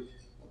really we'll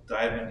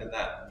dive into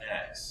that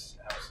next.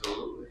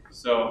 Absolutely.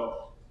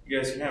 So you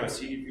guys can have a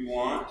seat if you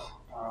want.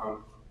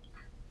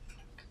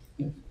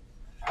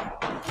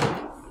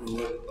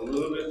 Look a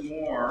little bit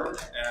more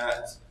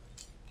at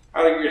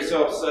how to get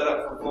yourself set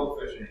up for flow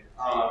fishing.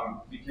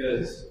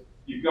 Because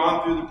you've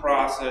gone through the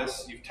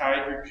process, you've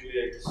tied your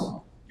jigs,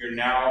 you're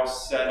now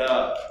set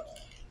up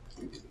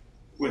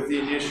with the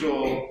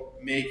initial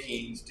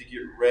makings to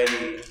get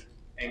ready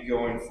and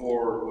going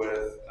forward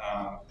with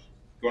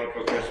going to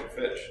go catch some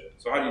fish.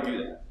 So how do you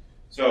do that?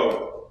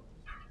 So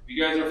if you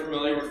guys are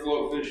familiar with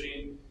float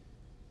fishing,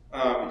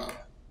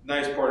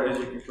 nice part is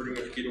you can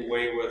pretty much get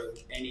away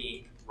with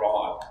any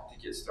rod to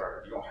get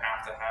started. You don't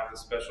have to have the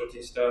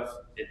specialty stuff.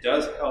 It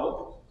does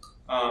help,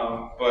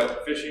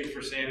 but fishing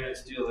for salmon and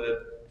steelhead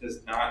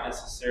does not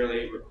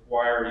necessarily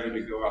require you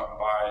to go out and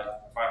buy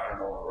a $500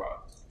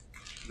 rod.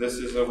 This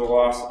is a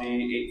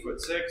Velocity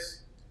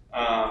 8'6",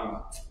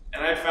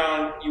 and I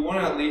found you want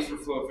to, at least for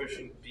float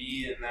fishing,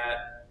 be in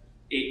that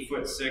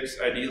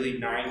 8'6", ideally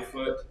 9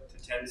 foot to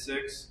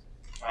 10'6",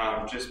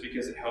 just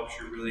because it helps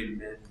you really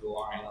mend the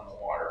line on the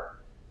water.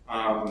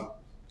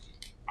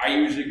 I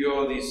usually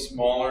go these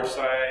smaller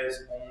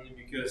size only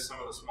because some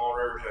of the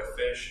smaller rivers I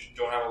fish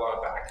don't have a lot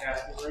of back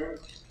casting room,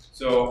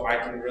 so I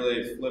can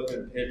really flip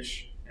and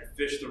pitch and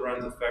fish the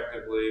runs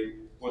effectively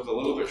with a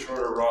little bit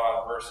shorter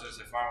rod versus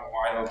if I'm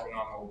wide open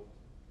on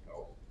the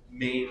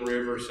main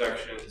river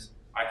sections,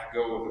 I can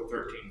go with a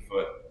 13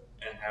 foot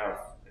and have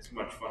as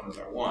much fun as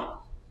I want.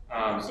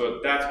 So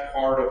that's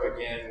part of,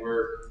 again,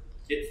 where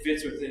it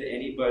fits within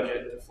any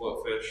budget to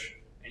float fish,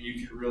 and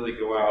you can really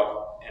go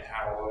out and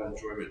have a lot of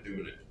enjoyment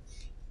doing it.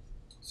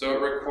 So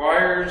it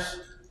requires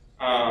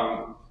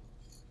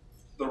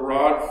the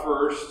rod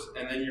first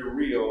and then your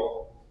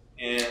reel,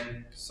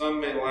 and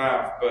some may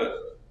laugh,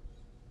 but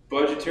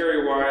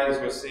budgetary wise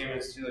with salmon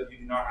and steelhead, you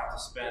do not have to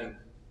spend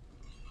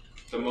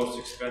the most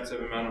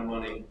expensive amount of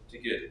money to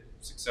get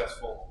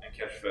successful and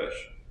catch fish.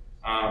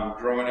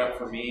 Growing up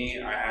for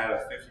me, I had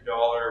a $50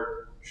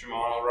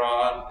 Shimano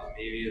rod and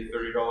maybe a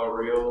 $30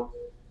 reel,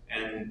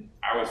 and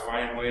I was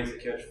finding ways to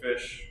catch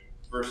fish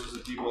versus the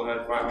people that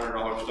had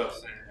 $500 stuff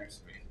sitting next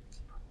to me.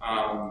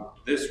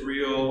 This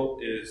reel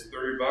is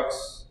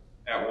 $30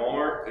 at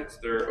Walmart. It's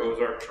their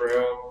Ozark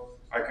Trail.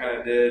 I kind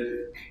of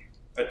did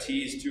a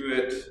tease to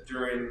it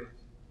during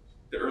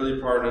the early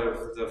part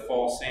of the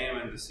fall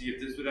salmon to see if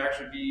this would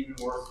actually be even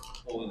worth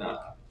holding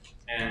up.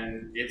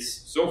 And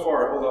it's so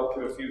far held up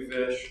to a few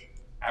fish.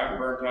 I haven't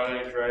burnt out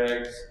any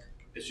drags.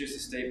 It's just a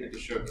statement to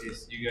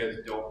showcase you guys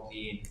don't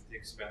need the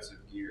expensive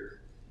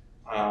gear.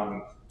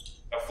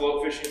 A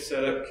float fishing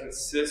setup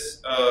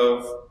consists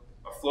of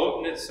a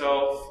float in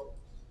itself,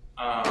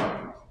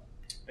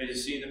 as you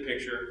see in the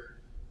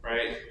picture,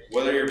 right?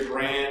 Whether your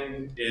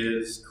brand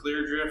is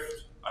Clear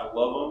Drift, I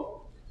love them.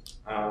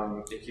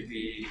 It could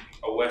be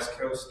a West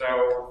Coast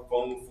style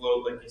foam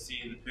float like you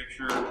see in the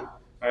picture.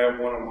 I have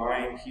one of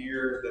mine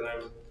here that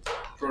I'm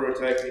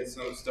prototyping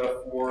some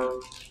stuff for.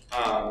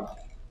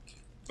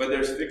 But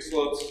there's fixed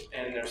floats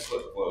and there's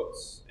slip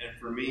floats. And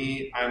for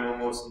me, I'm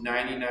almost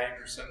 99%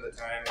 of the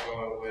time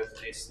going with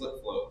a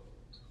slip float.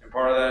 And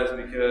part of that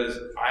is because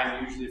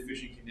I'm usually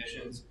fishing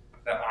conditions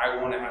that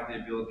I want to have the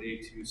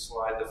ability to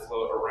slide the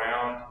float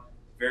around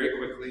very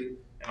quickly.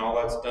 And all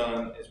that's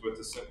done is with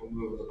the simple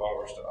move of the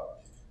bobber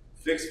stop.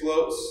 Fixed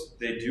floats,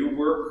 they do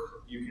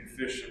work. You can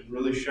fish in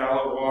really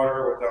shallow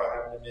water without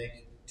having to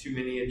make too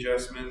many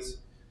adjustments.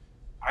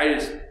 I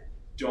just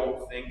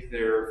don't think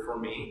they're for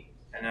me.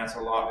 And that's a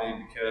lot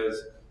maybe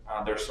because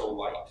they're so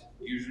light.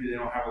 Usually they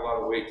don't have a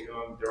lot of weight to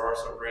them. There are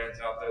some brands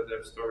out there that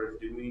have started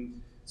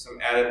doing some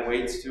added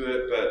weights to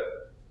it,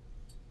 but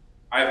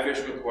I fish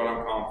with what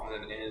I'm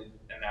confident in,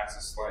 and that's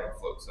a sliding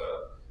float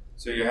setup.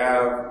 So you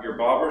have your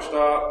bobber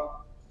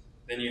stop,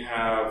 then you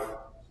have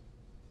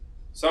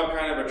some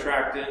kind of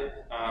attractant.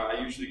 I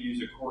usually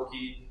use a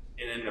corky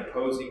in an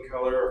opposing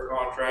color of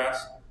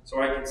contrast,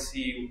 so I can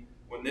see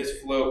when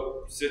this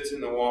float sits in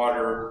the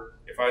water.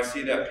 If I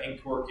see that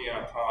pink corky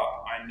on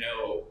top, I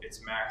know it's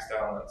maxed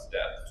out on its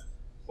depth.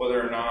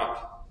 Whether or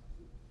not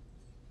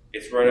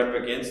it's right up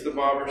against the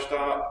bobber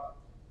stop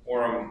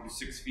or I'm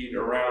 6 feet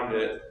around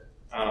it,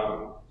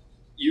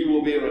 you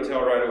will be able to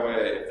tell right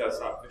away if that's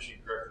not fishing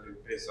correctly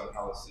based on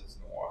how this sits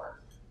in the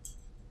water.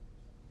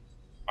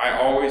 I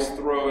always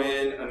throw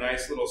in a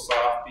nice little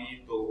soft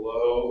bead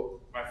below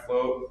my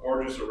float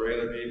or just a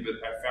regular bead, but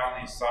I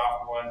found these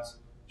soft ones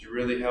to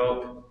really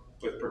help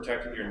with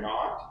protecting your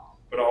knot,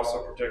 but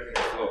also protecting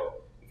the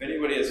float. If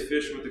anybody has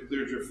fished with the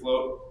Clear Drift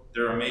float,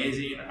 they're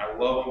amazing. I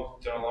love them,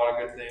 done a lot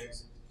of good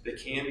things. They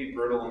can be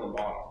brittle on the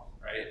bottom,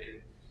 right?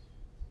 And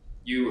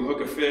you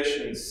hook a fish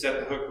and set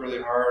the hook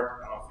really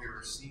hard. I don't know if you've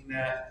ever seen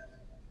that.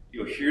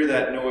 You'll hear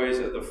that noise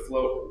of the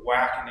float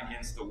whacking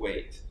against the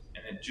weight.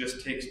 And it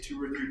just takes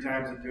 2 or 3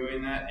 times of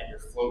doing that and your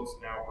float's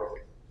now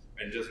broken.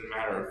 And it doesn't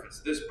matter if it's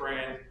this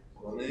brand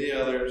or one of the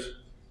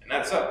others, and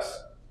that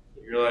sucks.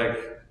 You're like,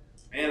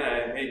 man,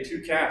 I made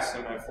 2 casts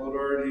and my float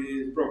already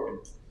is broken.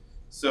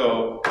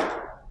 So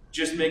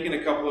just making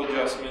a couple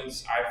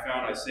adjustments, I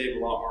found I save a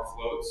lot more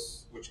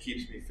floats, which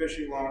keeps me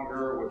fishing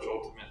longer, which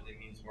ultimately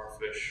means more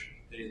fish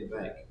hitting the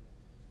bank.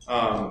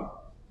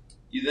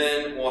 You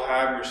then will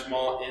have your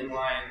small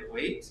inline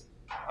weight.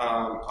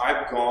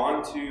 I've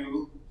gone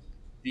to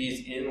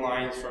these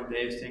inlines from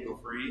Dave's Tangle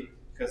Free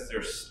because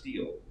they're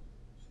steel.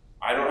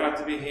 I don't have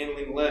to be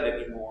handling lead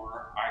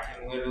anymore. I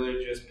can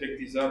literally just pick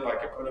these up. I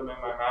can put them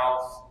in my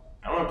mouth.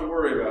 I don't have to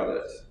worry about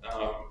it.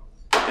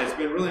 it's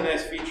been a really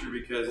nice feature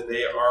because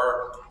they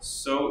are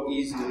so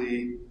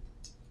easily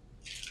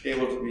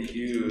able to be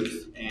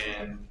used,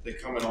 and they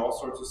come in all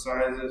sorts of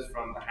sizes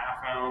from the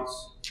 1/2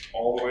 ounce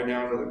all the way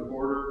down to the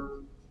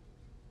 1/4.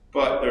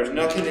 But there's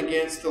nothing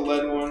against the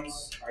lead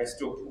ones. I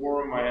still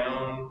pour my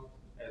own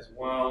as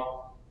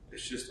well.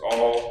 It's just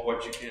all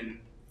what you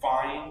can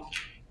find.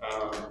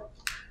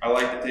 I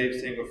like the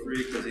Dave's Tango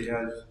Free because he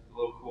has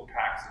little cool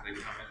packs that they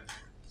come in.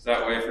 So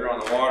that way, if you're on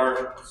the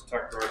water, it's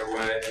tucked right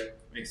away.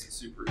 Makes it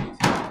super easy.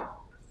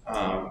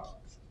 I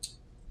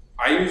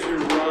usually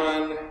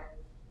run,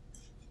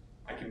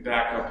 I can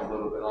back up a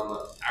little bit on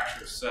the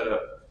actual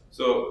setup.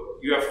 So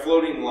you have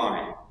floating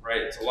line,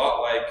 right? It's a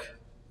lot like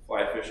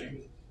fly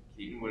fishing.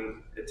 Keaton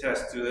would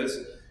attest to this.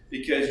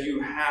 Because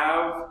you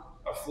have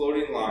a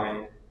floating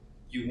line,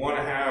 you want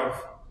to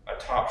have a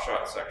top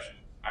shot section.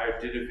 I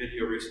did a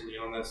video recently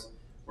on this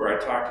where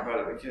I talked about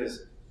it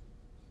because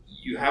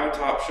you have a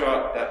top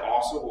shot that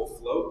also will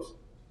float.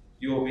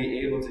 You will be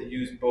able to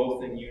use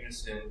both in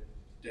unison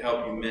to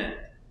help you mend.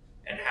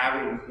 And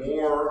having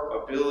more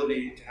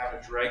ability to have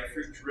a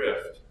drag-free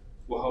drift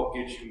will help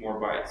get you more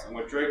bites. And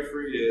what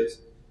drag-free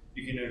is,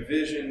 you can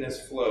envision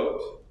this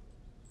float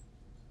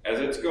as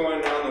it's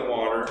going down the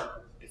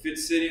water. If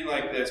it's sitting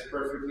like this,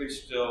 perfectly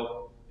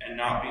still and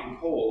not being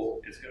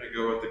pulled, it's going to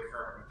go with the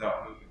current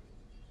without moving.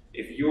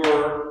 If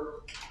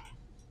your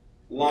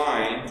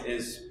line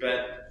is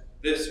bent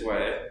this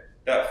way,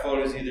 that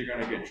float is either going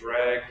to get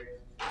dragged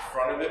in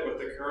front of it with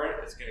the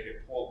current, it's going to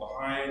get pulled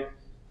behind,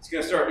 it's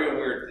going to start doing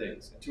weird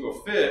things. And to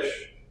a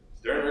fish,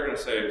 they're going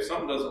to say,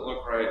 something doesn't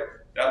look right.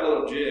 That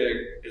little jig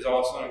is all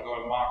of a sudden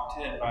going Mach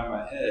 10 by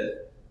my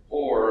head,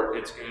 or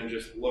it's going to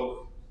just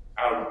look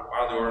out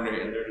of the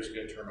ordinary and they're just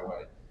going to turn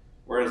away.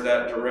 Whereas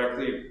that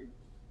directly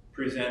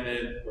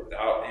presented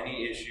without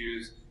any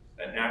issues,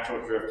 that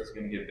natural drift is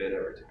going to get bit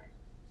every time.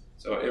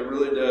 So it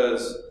really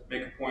does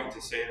make a point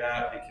to say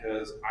that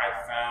because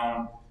I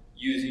found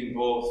using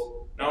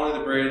both, not only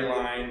the braided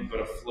line, but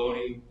a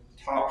floating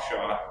top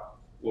shot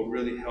will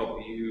really help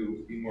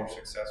you be more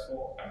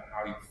successful on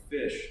how you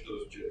fish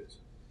those jigs.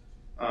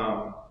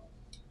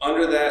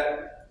 Under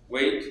that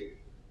weight,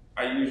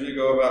 I usually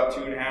go about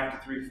 2.5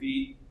 to 3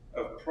 feet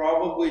of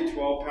probably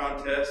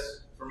 12-pound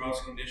tests for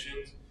most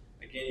conditions.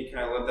 Again, you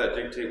kind of let that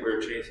dictate where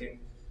you're chasing.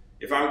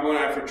 If I'm going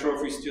after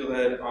trophy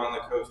steelhead on the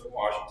coast of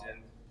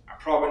Washington, I'm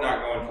probably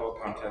not going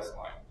 12-pound test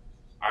line.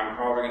 I'm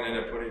probably going to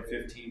end up putting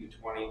 15 to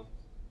 20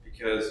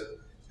 because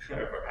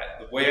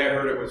the way I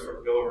heard it was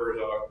from Bill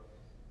Herzog,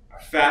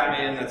 a fat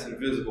man that's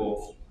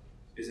invisible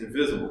is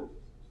invisible.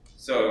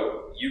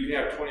 So you can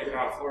have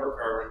 20-pound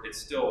fluorocarbon, it's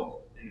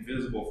still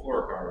invisible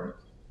fluorocarbon,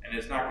 and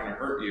it's not going to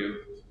hurt you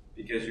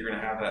because you're going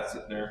to have that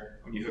sitting there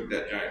when you hook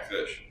that giant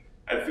fish.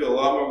 I'd feel a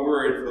lot more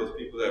worried for those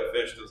people that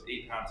fish those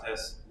 8-pound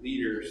test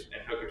leaders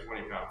and hook a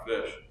 20-pound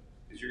fish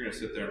because you're going to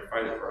sit there and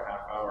fight it for a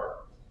half hour.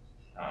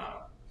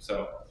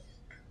 So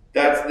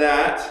that's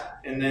that,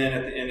 and then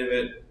at the end of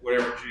it,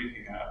 whatever jig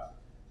you have.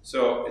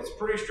 So it's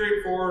pretty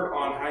straightforward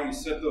on how you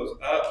set those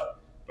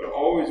up, but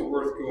always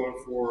worth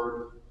going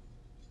forward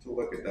to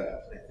look at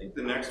that. I think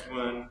the next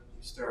one,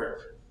 we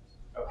start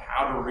of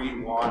how to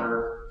read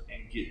water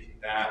and get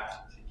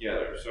that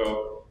together.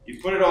 So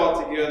you put it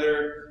all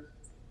together,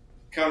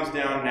 comes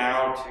down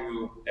now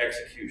to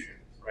execution,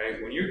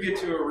 right? When you get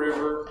to a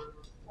river,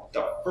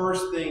 the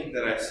first thing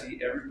that I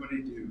see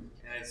everybody do,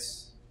 and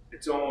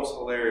it's almost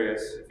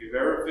hilarious. If you've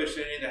ever fished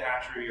any of the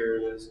hatchery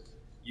areas,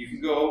 you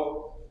can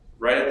go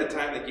right at the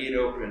time the gate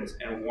opens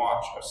and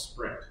watch a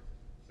sprint.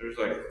 There's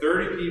like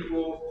 30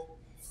 people,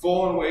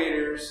 full in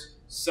waders,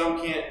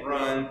 some can't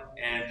run,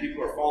 and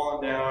people are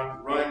falling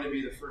down, running to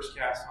be the first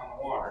cast on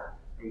the water.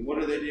 And what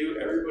do?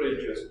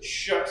 Everybody just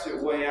chucks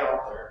it way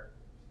out there.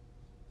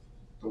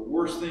 The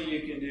worst thing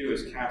you can do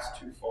is cast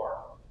too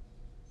far.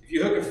 If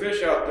you hook a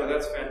fish out there,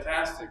 that's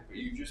fantastic, but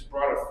you just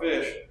brought a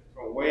fish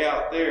from way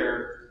out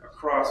there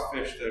across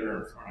fish that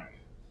are in front of you.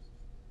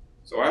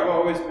 So I've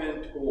always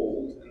been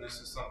told, and this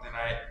is something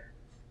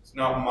it's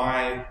not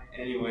my,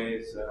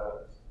 anyways,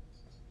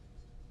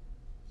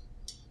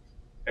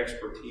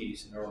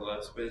 expertise, no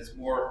less, but it's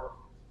more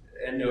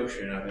a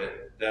notion of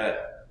it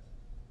that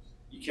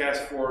you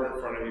cast forward in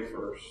front of you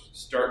first,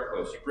 start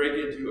close. You break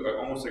into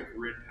almost a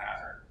grid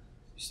pattern.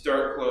 You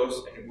start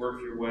close and you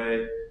work your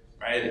way,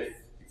 right?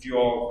 If you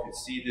all could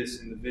see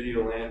this in the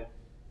video land,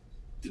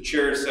 the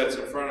chair sets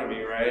in front of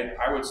me, right?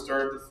 I would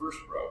start at the first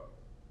row,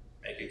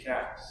 make a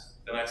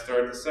cast. Then I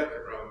start at the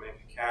second row, make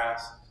a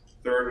cast,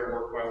 third, and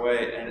work my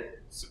way. And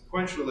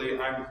sequentially,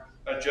 I'm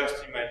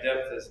adjusting my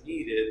depth as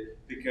needed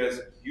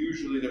because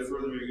usually the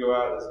further you go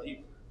out is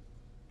deeper.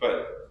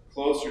 But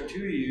closer to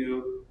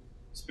you,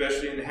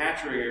 especially in the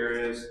hatchery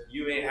areas,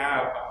 you may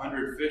have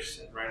 100 fish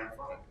sitting right in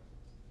front of you.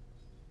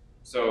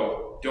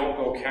 So don't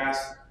go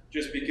cast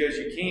just because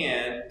you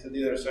can to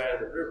the other side of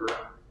the river.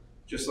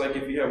 Just like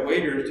if you have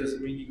waders,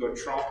 doesn't mean you go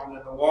tromping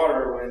in the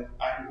water when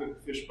I can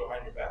put fish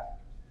behind your back.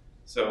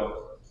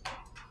 So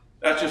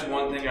that's just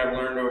one thing I've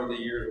learned over the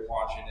years of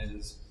watching it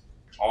is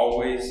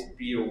always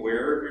be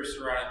aware of your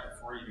surroundings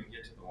before you even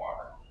get to the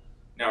water.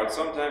 Now, it's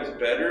sometimes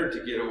better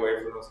to get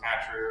away from those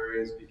hatchery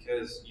areas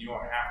because you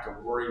don't have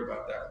to worry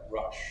about that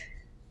rush.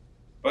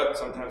 But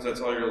sometimes that's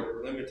all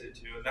you're limited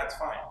to, and that's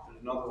fine.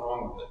 There's nothing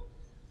wrong with it.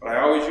 But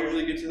I always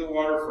usually get to the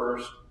water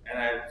first, and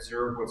I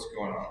observe what's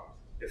going on.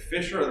 If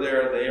fish are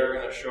there, they are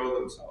going to show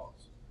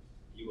themselves.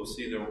 You will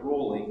see them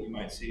rolling. You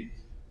might see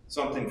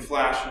something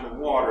flash in the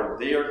water.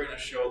 They are going to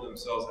show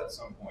themselves at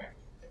some point.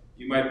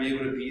 You might be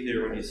able to be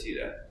there when you see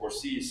that, or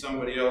see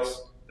somebody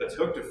else that's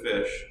hooked a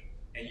fish,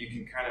 and you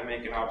can kind of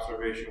make an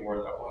observation where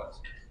that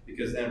was.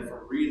 Because then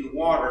from reading the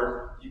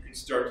water, you can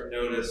start to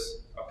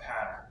notice a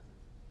pattern.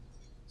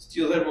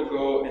 Steelhead will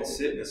go and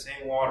sit in the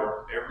same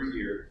water every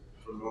year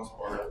for the most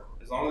part,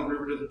 as long as the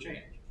river doesn't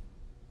change.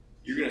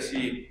 You're going to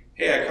see,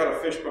 hey, I caught a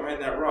fish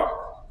behind that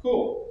rock.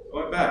 Cool. I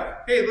went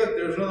back. Hey, look,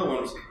 there's another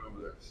one sitting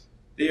over there.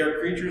 They are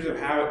creatures of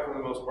habit for the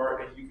most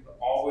part, and you can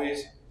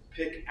always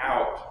pick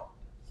out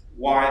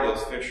why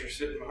those fish are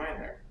sitting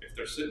behind there. If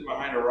they're sitting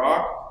behind a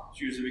rock,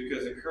 it's usually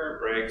because the current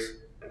breaks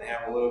and they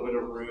have a little bit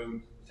of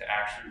room to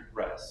actually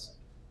rest.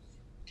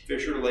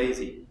 Fish are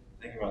lazy.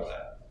 Think about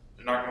that.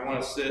 They're not going to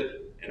want to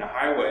sit in a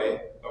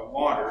highway of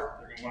water.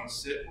 They're going to want to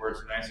sit where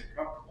it's nice and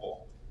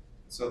comfortable.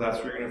 So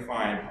that's where you're going to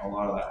find a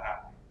lot of that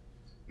happening.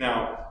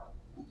 Now,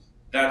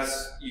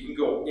 you can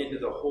go into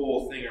the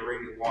whole thing of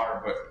reading the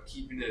water, but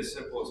keeping it as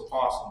simple as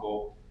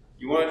possible.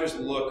 You want to just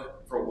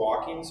look for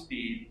walking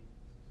speed.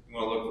 You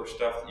want to look for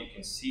stuff that you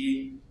can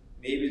see.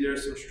 Maybe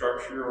there's some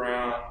structure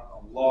around a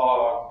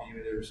log.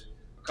 Maybe there's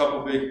a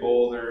couple big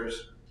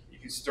boulders. You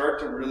can start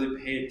to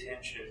really pay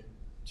attention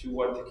to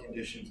what the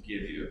conditions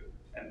give you.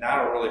 And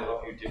that'll really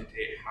help you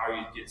dictate how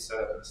you get set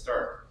up and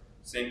start.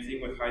 Same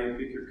thing with how you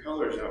pick your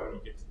colors out when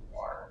you get to the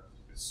water.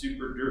 If it's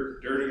super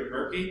dirty and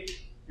murky,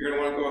 you're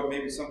going to want to go with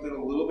maybe something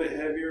a little bit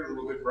heavier, a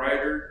little bit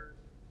brighter.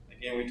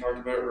 Again, we talked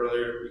about it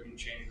earlier. We can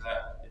change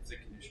that if the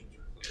conditions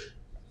are clear.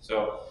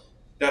 So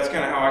that's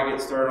kind of how I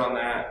get started on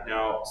that.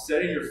 Now,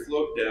 setting your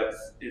float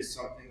depth is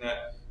something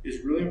that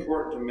is really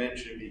important to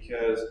mention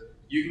because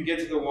you can get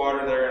to the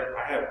water there, and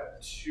I have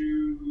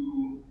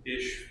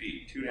 2-ish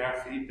feet,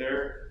 2.5 feet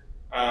there.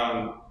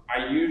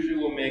 I usually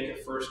will make a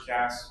first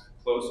cast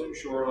close and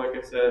shore, like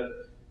I said,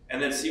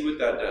 and then see what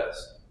that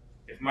does.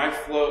 If my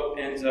float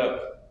ends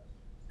up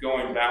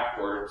going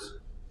backwards,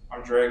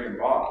 I'm dragging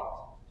bottom.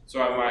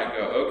 So I might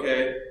go,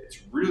 okay,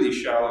 it's really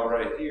shallow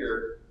right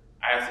here.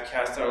 I have to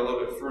cast out a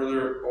little bit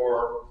further,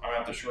 or I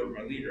have to shorten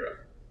my leader up.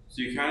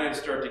 So you kind of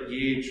start to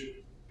gauge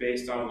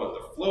based on what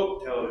the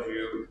float tells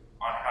you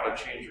on how to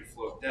change your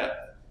float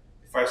depth.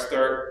 If I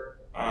start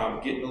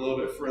getting a little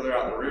bit further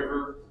out in the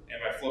river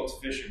and my float's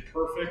fishing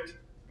perfect,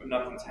 but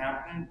nothing's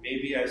happening,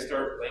 maybe I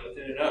start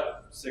lengthening it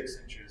up 6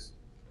 inches,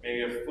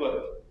 maybe a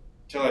foot,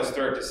 until I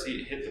start to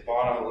see it hit the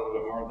bottom a little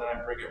bit more. Then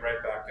I bring it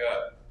right back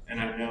up,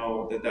 and I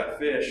know that that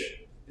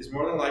fish is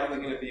more than likely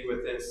going to be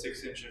within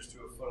 6 inches to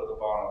a foot of the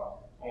bottom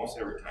almost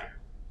every time.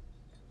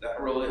 That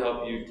will really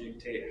help you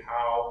dictate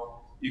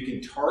how you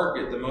can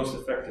target the most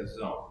effective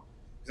zone.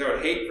 Because I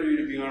would hate for you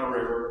to be on a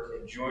river,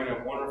 enjoying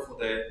a wonderful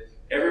day.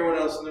 Everyone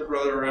else and their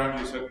brother around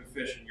you is hooking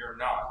fish, and you're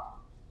not.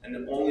 And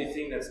the only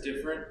thing that's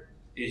different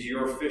is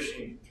you're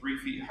fishing 3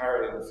 feet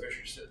higher than the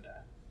fish are sitting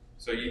at.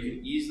 So you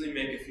can easily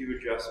make a few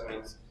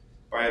adjustments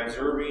by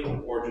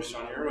observing or just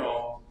on your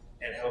own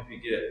and help you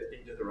get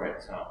into the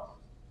right zone.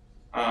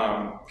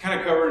 Kind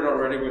of covered it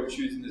already with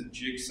choosing the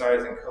jig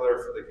size and color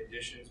for the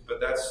conditions, but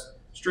that's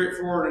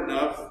straightforward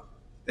enough.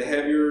 The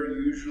heavier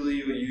usually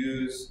you'll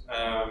use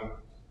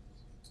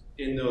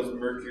in those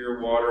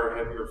murkier water,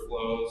 heavier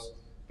flows,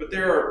 but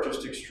there are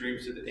just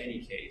extremes to any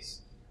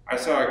case. I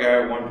saw a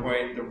guy at one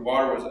point, the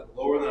water was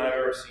lower than I've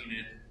ever seen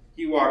it.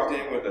 He walked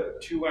in with a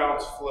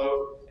 2-ounce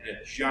float and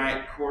a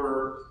giant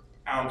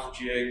 1/4-ounce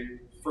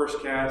jig.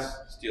 First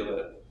cast,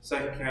 steelhead.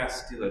 Second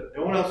cast, steelhead.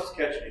 No one else was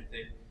catching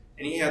anything.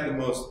 And he had the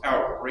most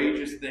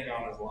outrageous thing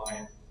on his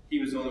line. He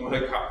was the only one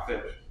that caught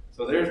fish.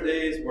 So there's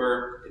days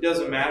where it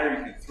doesn't matter.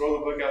 You can throw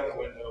the hook out the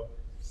window.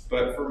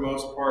 But for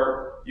most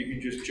part, you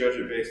can just judge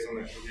it based on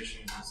the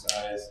conditions and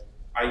size.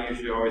 I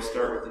usually always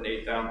start with an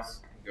 1/8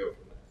 ounce and go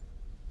from there.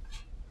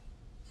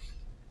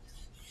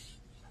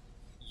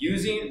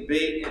 Using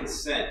bait and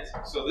scent.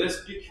 So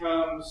this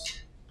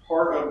becomes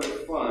part of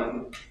the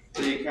fun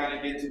that you kind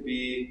of get to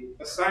be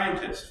a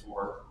scientist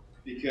for,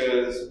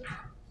 because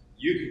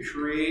you can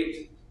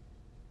create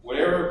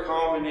whatever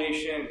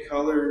combination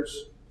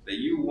colors that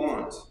you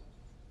want.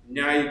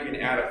 Now you can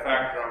add a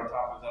factor on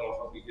top of that that'll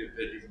help you get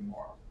bit even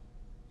more.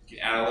 You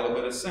can add a little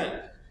bit of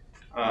scent.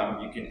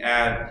 You can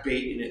add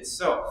bait in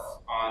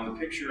itself. On the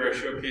picture I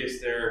showcased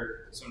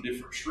there, some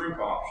different shrimp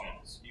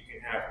options. You can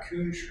have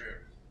coon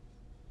shrimp,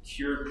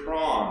 cured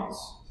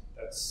prawns,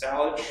 that's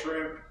salad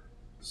shrimp,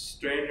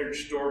 standard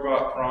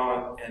store-bought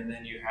prawn, and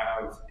then you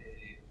have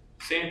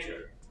a sand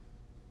shrimp.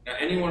 Now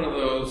any one of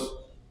those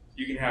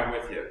you can have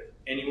with you.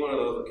 Any one of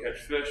those will catch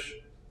fish.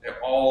 They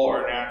all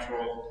are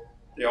natural.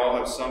 They all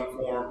have some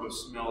form of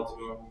smell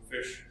to them.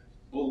 Fish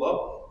will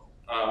love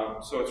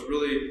them. So it's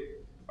really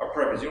a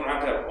preference. You don't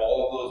have to have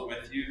all of those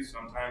with you.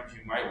 Sometimes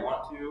you might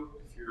want to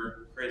if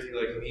you're crazy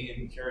like me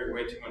and carry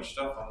way too much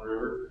stuff on the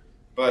river.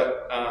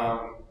 But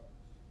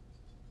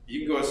you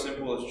can go as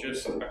simple as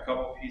just a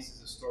couple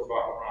pieces of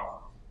store-bought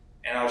prawn.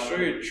 And I'll show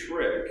you a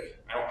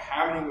trick. I don't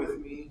have any with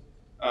me,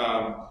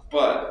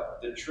 but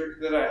the trick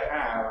that I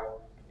have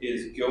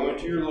is go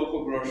into your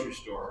local grocery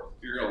store.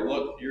 You're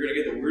gonna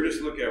get the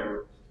weirdest look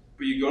ever.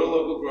 But you go to the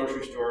local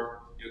grocery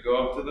store, you'll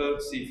go up to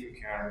the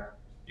seafood counter,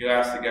 you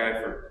ask the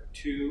guy for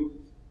 2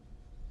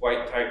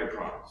 white tiger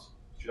prawns,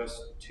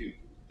 just 2.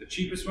 The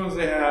cheapest ones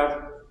they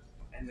have,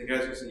 and the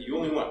guy's gonna say, you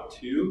only want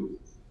 2?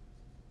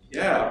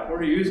 Yeah, what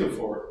are you using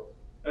for?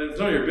 It's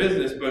none of your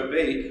business, but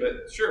bait,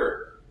 but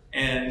sure.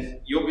 And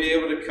you'll be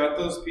able to cut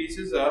those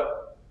pieces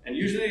up, and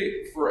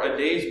usually for a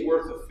day's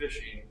worth of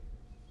fishing,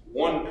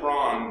 1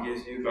 prawn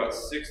gives you about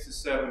 6 to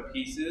 7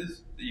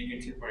 pieces that you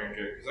can tip on your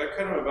jig. Because I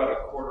cut them about a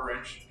 1/4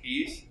 inch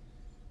piece.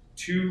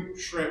 2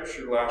 shrimp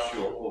should last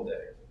you a whole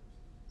day.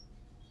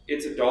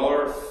 It's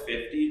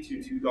 $1.50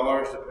 to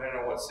 $2 depending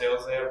on what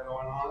sales they have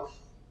going on.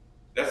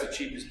 That's the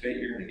cheapest bait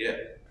you're going to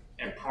get.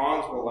 And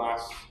prawns will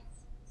last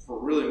for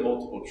really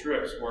multiple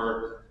trips,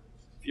 where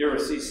if you ever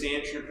see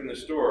sand shrimp in the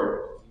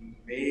store, you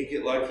may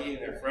get lucky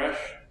and they're fresh.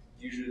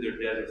 Usually they're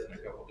dead within a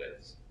couple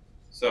days.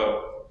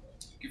 So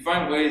you can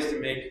find ways to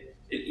make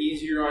it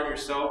easier on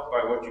yourself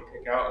by what you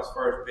pick out as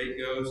far as bait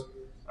goes.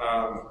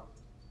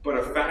 But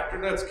a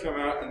factor that's come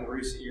out in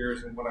recent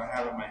years and what I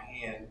have in my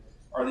hand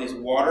are these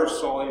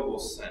water-soluble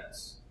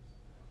scents.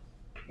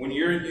 When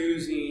you're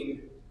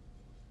using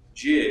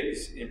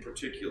jigs in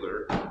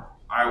particular,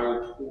 I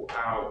will pull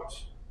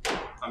out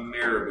a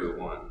marabou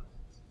one.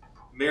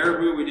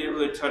 Marabou we didn't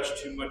really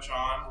touch too much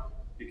on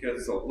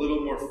because it's a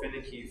little more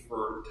finicky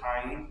for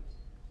tying.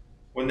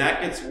 When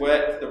that gets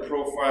wet, the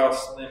profile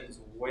slims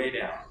way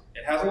down.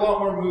 It has a lot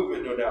more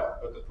movement, no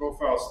doubt, but the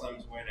profile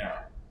slims way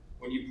down.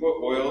 When you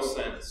put oil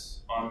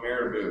scents on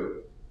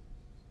marabou,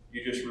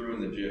 you just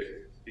ruin the jig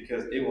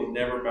because it will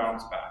never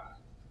bounce back.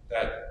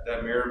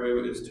 That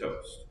marabou is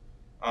toast.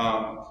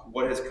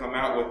 What has come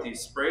out with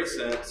these spray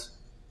scents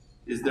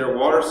is they're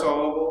water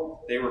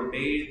soluble. They were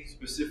made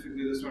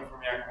specifically, this one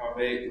from Yakima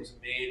Bait was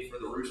made for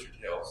the rooster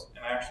tails,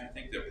 and I actually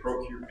think that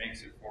ProCure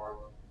makes it for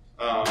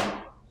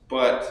them.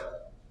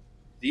 But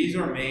these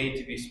are made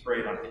to be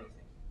sprayed on anything.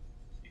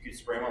 You can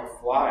spray them on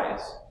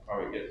flies,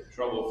 probably get in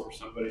trouble for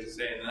somebody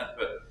saying that,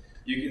 but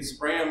you can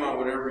spray them on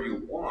whatever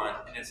you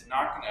want, and it's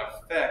not going to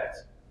affect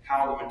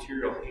how the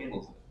material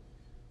handles it.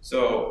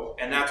 So,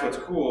 and that's what's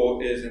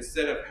cool, is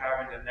instead of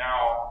having to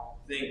now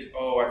think,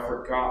 oh, I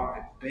forgot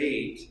my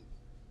bait,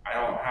 I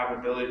don't have the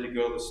ability to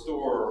go to the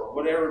store, or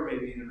whatever may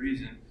be the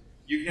reason,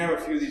 you can have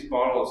a few of these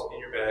bottles in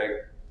your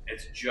bag.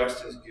 It's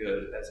just as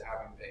good as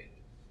having bait,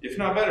 if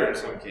not better in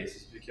some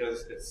cases,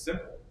 because it's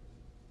simple.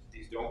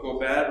 These don't go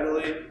bad,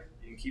 really.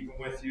 You can keep them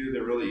with you.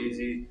 They're really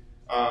easy.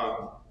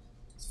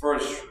 As far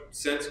as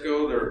scents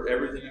go, they're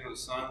everything under the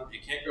sun. You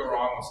can't go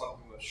wrong with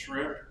something with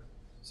shrimp,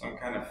 some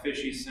kind of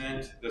fishy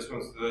scent. This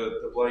one's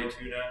the bloody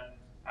tuna.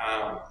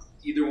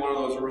 Either one of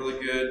those are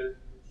really good.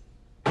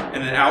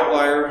 And an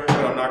outlier,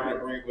 but I'm not going to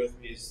bring it with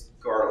me, is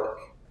garlic.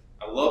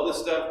 I love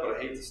this stuff, but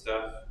I hate the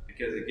stuff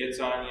because it gets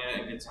on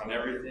you, it gets on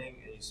everything,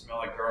 and you smell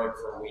like garlic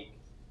for a week.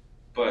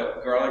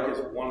 But garlic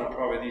is one of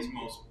probably these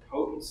most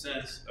potent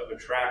scents of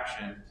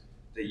attraction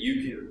that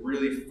you can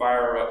really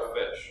fire up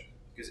fish.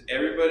 Because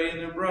everybody and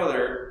their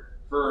brother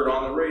heard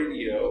on the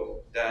radio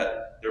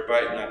that they're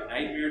biting on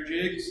nightmare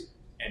jigs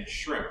and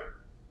shrimp.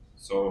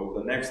 So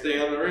the next day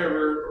on the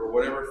river, or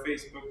whatever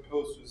Facebook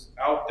post was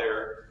out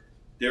there,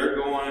 they're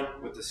going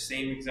with the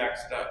same exact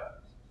stuff.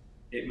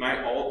 It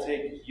might all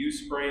take you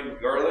spraying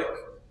garlic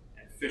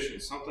and fishing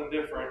something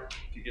different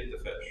to get the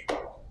fish.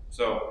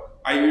 So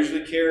I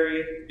usually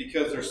carry,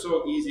 because they're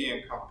so easy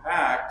and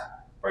compact,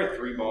 probably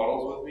 3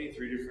 bottles with me,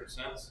 3 different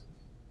scents.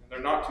 And they're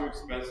not too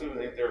expensive. I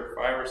think they're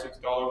 $5 or $6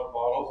 a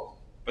bottle,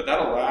 but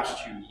that'll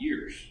last you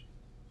years.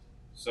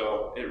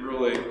 So it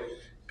really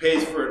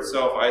pays for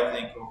itself, I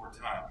think, over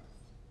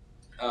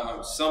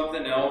time.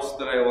 Something else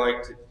that I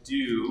like to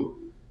do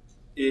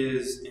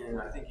is, and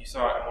I think you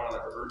saw it in one of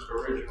the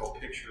original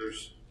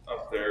pictures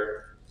up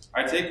there,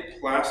 I take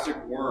plastic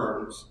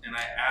worms and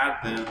I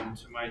add them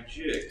to my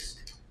jigs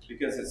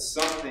because it's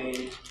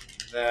something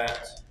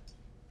that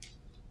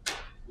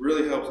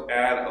really helps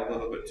add a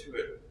little bit to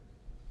it.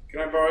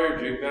 Can I borrow your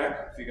jig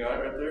back if you got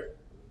it right there?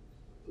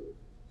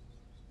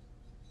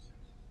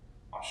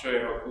 I'll show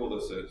you how cool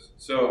this is.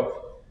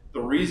 So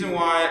the reason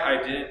why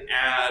I didn't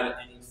add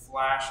any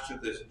flash to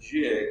this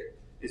jig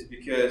is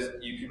because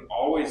you can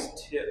always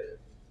tip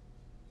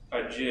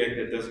a jig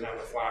that doesn't have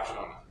the flash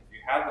on it. If you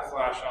have the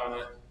flash on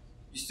it,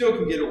 you still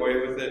can get away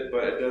with it,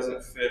 but it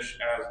doesn't fish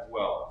as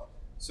well.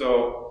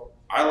 So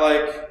I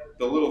like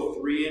the little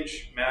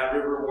 3-inch Mad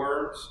River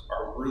worms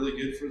are really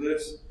good for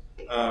this.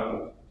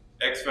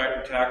 X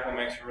Factor Tackle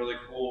makes a really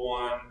cool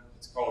one.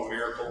 It's called a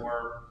miracle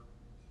worm.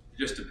 It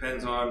just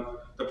depends on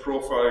the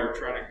profile you're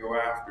trying to go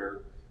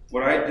after.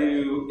 What I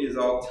do is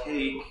I'll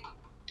take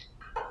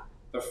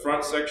the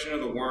front section of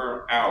the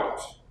worm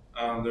out.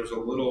 There's a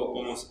little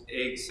almost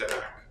egg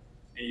sac,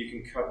 and you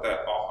can cut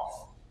that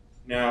off.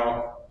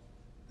 Now,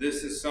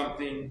 this is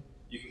something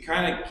you can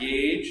kind of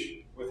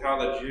gauge with how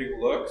the jig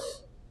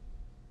looks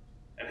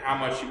and how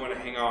much you want to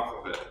hang off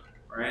of it.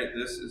 Right?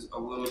 This is a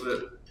little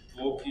bit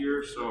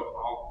bulkier, so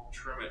I'll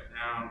trim it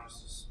down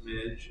just a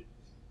smidge.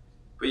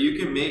 But you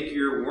can make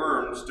your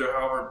worms to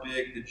however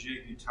big the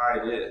jig you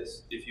tied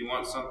is. If you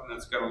want something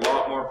that's got a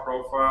lot more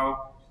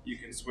profile, you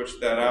can switch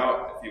that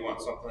out. If you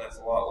want something that's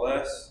a lot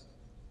less,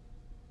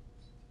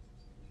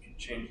 you can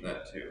change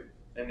that too.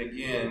 And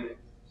again,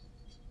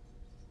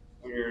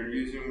 when you're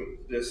using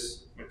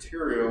this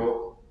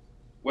material,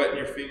 wetting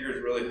your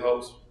fingers really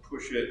helps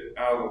push it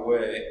out of the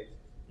way.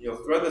 You'll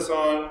thread this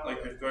on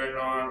like you're threading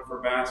on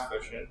for bass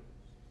fishing.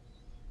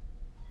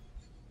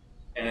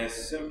 And as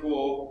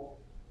simple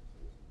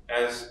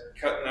as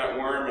cutting that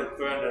worm and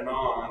threading it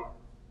on,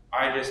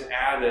 I just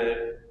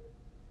added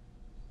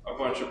a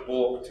bunch of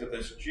bulk to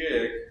this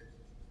jig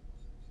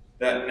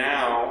that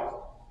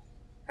now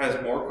has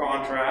more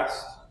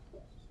contrast,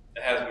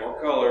 it has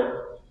more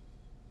color,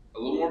 a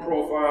little more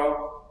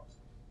profile,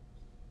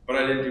 but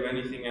I didn't do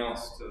anything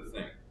else to the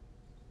thing.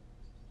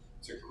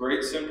 It's a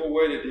great simple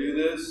way to do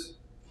this.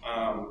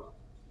 And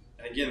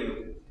again,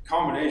 the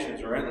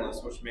combinations are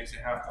endless, which makes it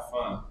half the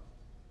fun.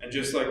 And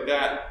just like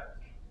that,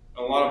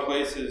 in a lot of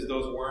places,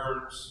 those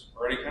worms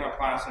or any kind of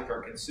plastic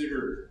are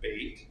considered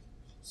bait.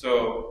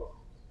 So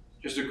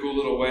just a cool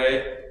little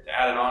way to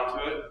add it onto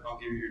it. I'll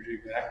give you your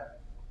jig back.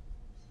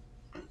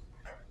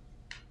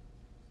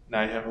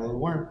 Now you have a little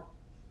worm.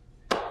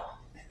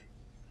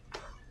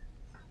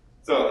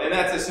 So, and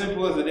that's as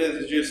simple as it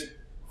is just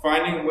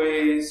finding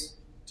ways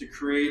to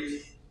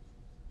create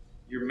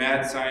your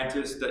mad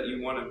scientist that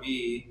you want to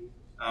be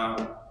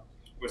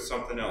with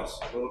something else,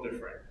 a little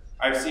different.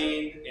 I've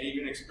seen and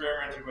even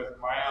experimented with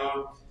my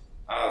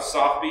own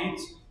soft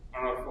beads. I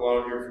don't know if a lot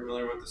of you are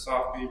familiar with the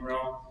soft bead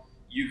realm.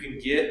 You can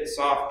get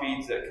soft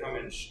beads that come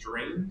in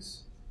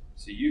strings.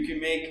 So you can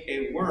make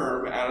a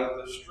worm out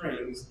of the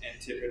strings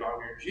and tip it on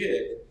your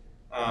jig.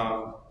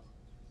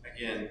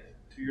 Again,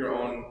 to your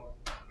own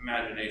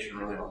imagination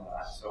really on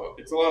that. So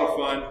it's a lot of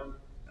fun,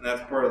 and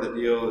that's part of the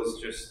deal is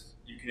just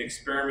you can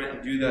experiment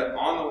and do that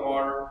on the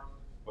water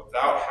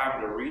without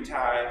having to retie.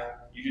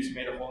 You just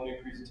made a whole new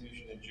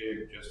presentation and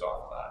jig just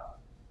off of that.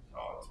 So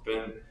it's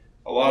been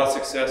a lot of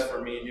success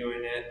for me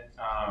doing it.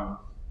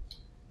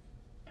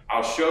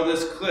 I'll show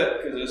this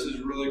clip because this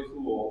is really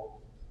cool.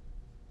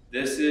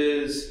 This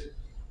is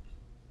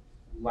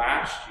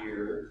last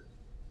year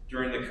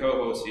during the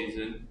coho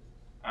season.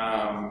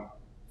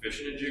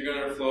 Fishing a jig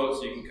on a float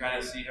so you can kind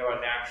of see how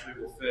it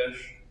naturally will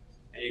fish,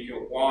 and you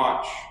can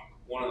watch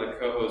one of the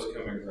cohos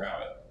come and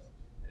grab it.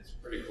 It's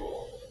pretty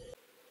cool.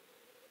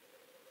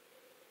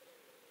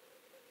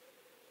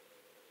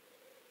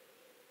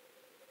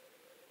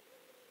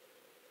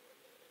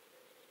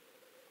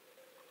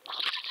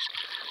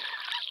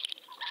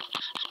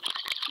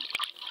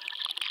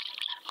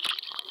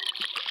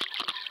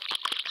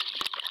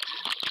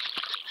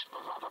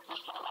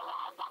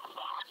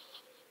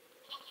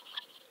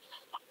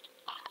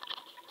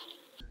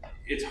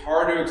 It's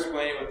hard to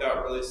explain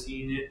without really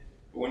seeing it,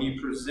 but when you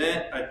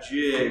present a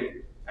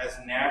jig as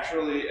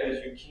naturally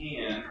as you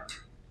can,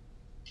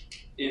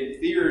 in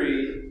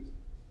theory,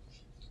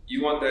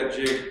 you want that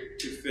jig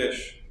to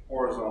fish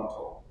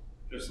horizontal,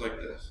 just like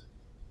this.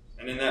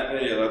 And in that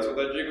video, that's what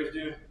that jig was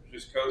doing,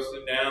 just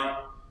coasting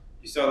down.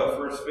 You saw the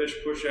first fish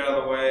push out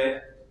of the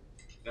way,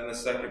 then the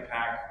second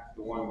pack,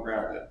 the one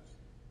grabbed it.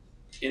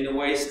 In the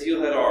way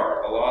steelhead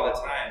are, a lot of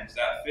the times,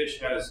 that fish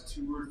has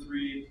 2 or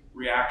 3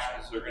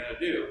 reactions they're going to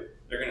do.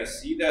 They're going to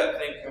see that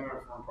thing coming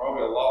from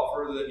probably a lot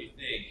further than you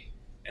think,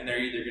 and they're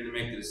either going to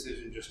make the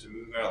decision just to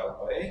move out of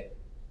the way,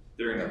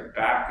 they're going to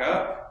back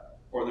up,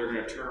 or they're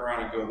going to turn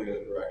around and go the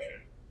other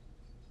direction.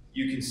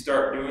 You can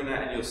start doing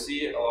that, and you'll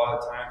see it a lot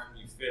of times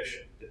when you fish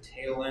the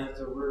tail ends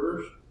of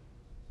rivers.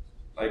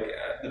 Like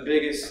the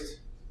biggest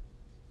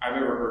I've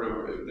ever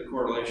heard of the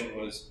correlation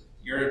was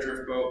you're in a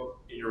drift boat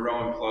and you're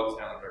rowing plugs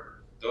down the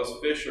river. Those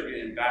fish are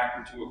getting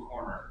backed into a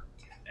corner.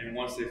 And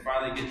once they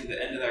finally get to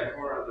the end of that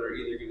corner, they're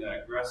either going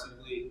to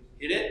aggressively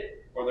hit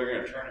it or they're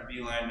going to turn a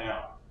beeline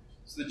down.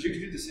 So the jigs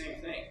do the same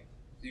thing.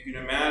 So you can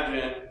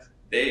imagine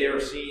they are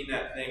seeing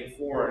that thing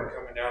forward and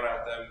coming down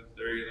at them.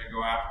 They're either going to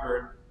go after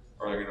it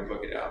or they're going to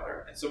book it out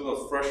there. And some of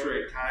those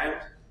frustrating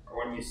times are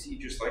when you see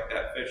just like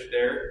that fish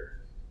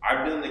there.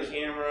 I've done the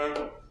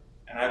camera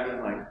and I've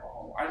been like,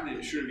 oh,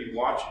 I shouldn't be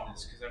watching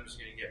this because I'm just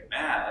going to get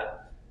mad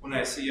when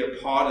I see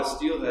a pod of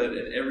steelhead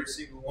and every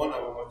single one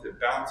of them with it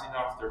bouncing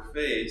off their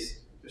face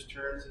just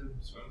turns and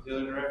swims the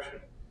other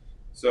direction.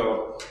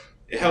 So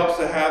it helps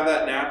to have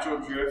that natural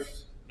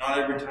drift. Not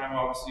every time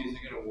obviously is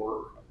it going to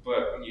work,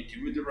 but when you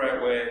do it the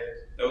right way,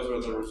 those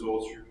are the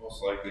results you're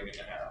most likely going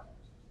to have.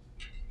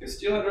 Because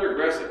steelhead are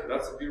aggressive.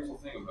 That's the beautiful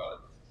thing about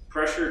it.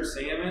 Pressured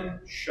salmon,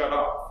 shut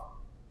off.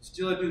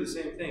 Steelhead do the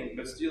same thing,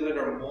 but steelhead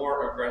are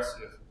more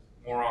aggressive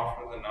more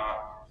often than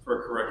not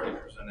for a correctly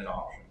presented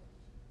option.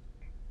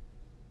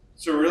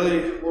 So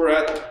really, we're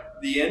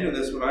at the end of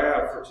this, what I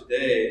have for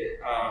today.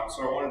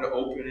 So I wanted to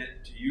open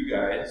it to you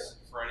guys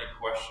for any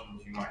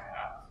questions you might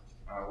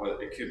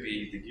have. It could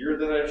be the gear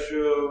that I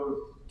showed,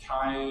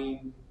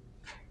 tying,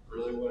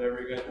 really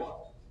whatever you guys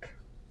want.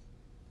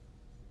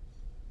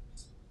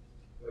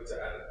 like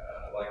to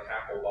add like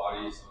hackle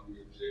bodies on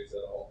your jigs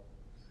at all?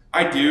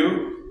 I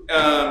do.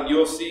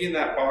 You'll see in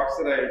that box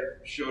that I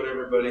showed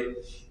everybody,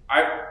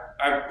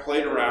 I've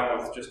played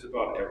around with just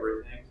about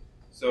everything.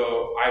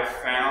 So I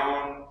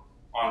found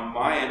on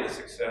my end of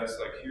success,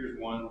 like here's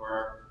one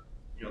where,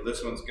 you know,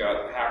 this one's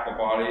got the hackle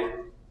body,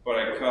 but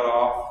I cut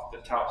off the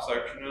top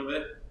section of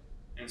it,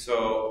 and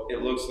so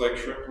it looks like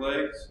shrimp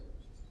legs,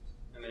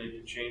 and then you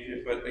can change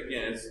it. But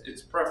again,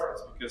 it's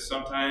preference, because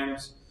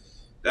sometimes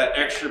that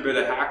extra bit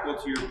of hackle,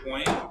 to your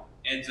point,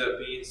 ends up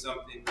being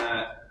something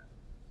that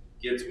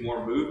gets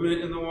more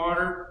movement in the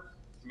water.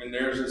 I mean,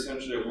 there's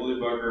essentially a woolly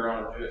bugger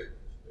on a jig,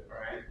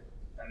 right?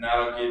 And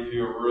that'll give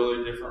you a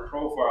really different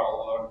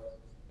profile look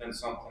than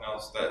something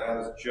else that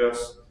has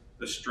just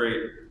the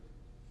straight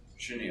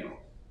chenille.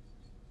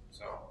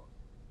 So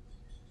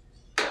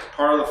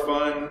part of the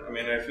fun. I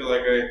mean, I feel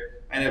like I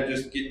end up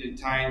just getting in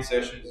tying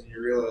sessions, and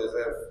you realize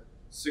I have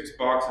 6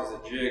 boxes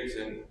of jigs,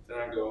 and then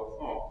I go,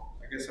 oh,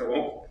 I guess I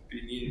won't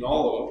be needing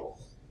all of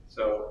them.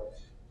 So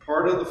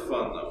part of the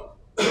fun,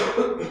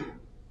 though.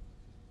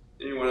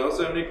 Anyone else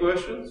have any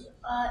questions?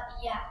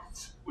 Yeah.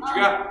 What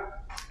you got?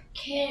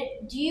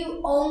 Do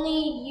you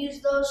only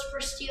use those for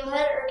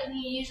steelhead, or can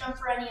you use them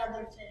for any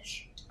other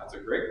fish? That's a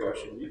great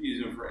question. You can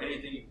use them for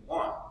anything you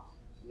want.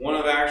 One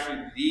of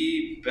actually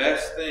the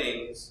best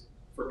things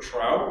for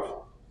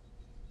trout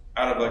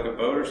out of like a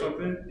boat or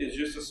something is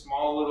just a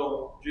small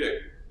little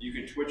jig. You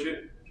can twitch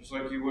it just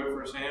like you would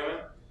for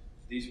salmon.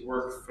 These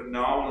work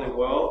phenomenally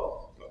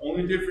well. The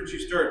only difference you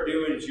start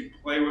doing is you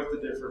play with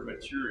the different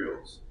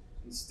materials.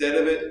 Instead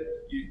of it,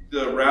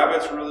 the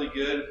rabbit's really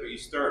good, but you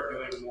start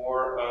doing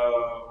more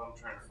of, I'm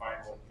trying to find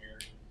one here.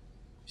 You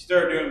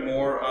start doing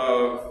more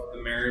of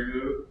the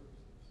marabou,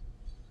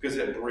 because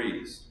it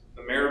breathes.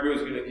 The marabou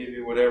is going to give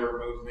you whatever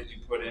movement you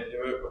put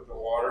into it with the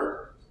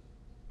water.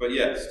 But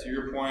yes, to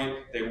your point,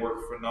 they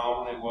work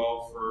phenomenally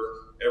well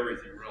for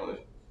everything, really.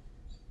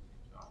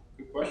 So,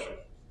 good question.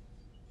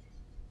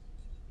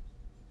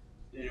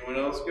 Anyone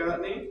else got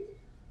any?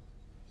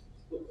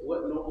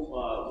 What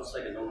normal, what's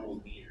like a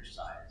normal leader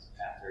size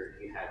after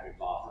you have your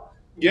bobber?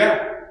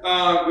 Yeah,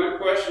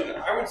 good question.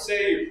 I would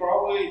say you're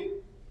probably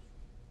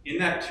in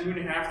that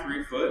 2.5,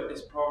 3 foot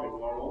is probably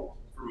normal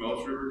for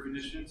most river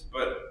conditions,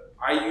 but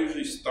I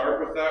usually start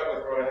with that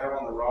with what I have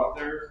on the rod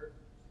there.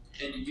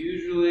 And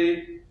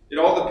usually, it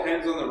all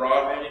depends on the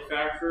rod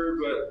manufacturer,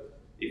 but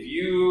if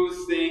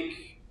you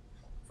think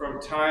from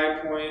tie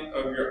point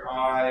of your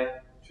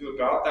eye to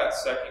about that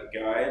second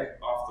guide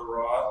off the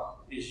rod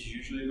is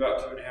usually about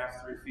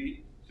 2.5, 3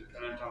 feet,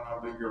 depending on how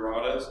big your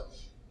rod is.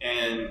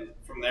 And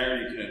from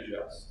there, you can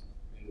adjust.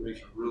 It makes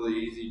it really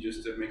easy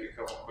just to make a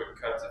couple quick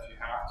cuts if you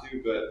have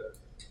to,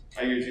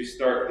 but I usually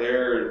start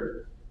there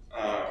and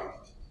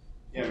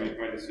yeah, make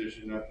my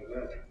decision after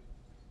that.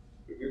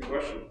 But good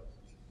question.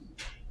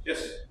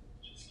 Yes?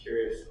 Just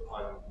curious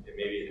on,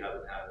 maybe it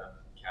hasn't had enough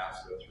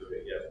casts go through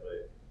it yet,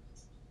 but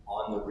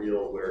on the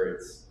reel where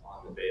it's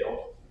on the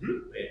bail,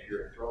 if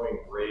you're throwing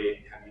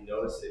braid, have you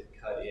noticed it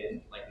cut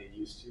in like they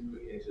used to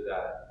into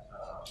that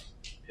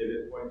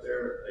pivot point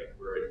there, like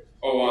where it,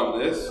 on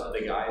this?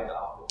 The guide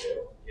off the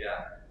bail?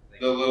 Yeah.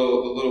 The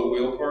little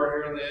wheel part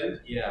here on the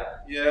end? Yeah.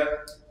 Yeah,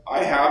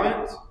 I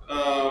haven't.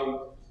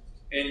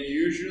 And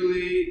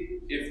usually,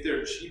 if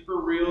they're cheaper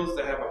reels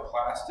that have a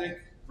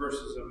plastic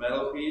versus a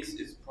metal piece,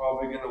 it's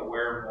probably going to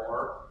wear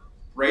more.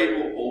 Braid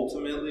will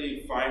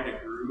ultimately find a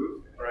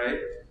groove, right?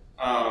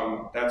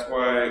 That's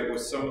why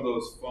with some of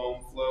those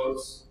foam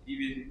floats,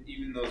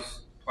 even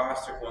those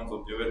plastic ones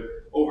will do it.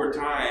 Over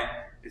time,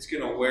 it's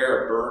going to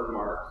wear a burn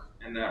mark,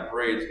 and that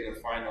braid's going to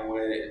find a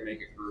way and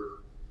make a groove.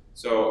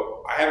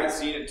 So I haven't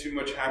seen it too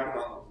much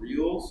happen on the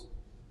reels,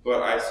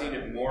 but I've seen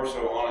it more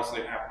so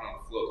honestly happen on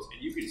the floats.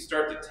 And you can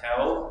start to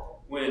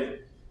tell when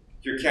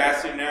you're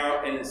casting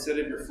out, and instead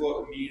of your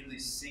float immediately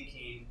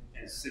sinking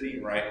and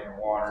sitting right in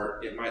the water,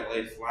 it might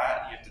lay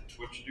flat. You have to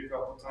twitch it a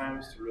couple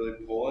times to really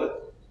pull it.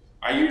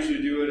 I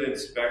usually do an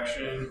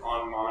inspection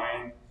on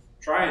mine,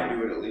 try and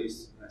do it at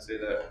least, and I say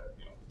that,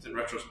 you know, it's in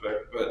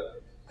retrospect,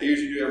 but I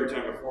usually do it every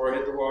time before I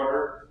hit the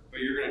water, but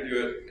you're going to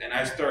do it, and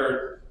I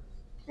start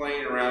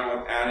playing around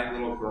with adding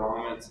little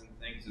grommets and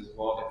things as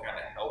well to kind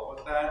of help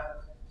with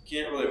that.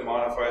 Can't really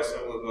modify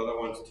some of those other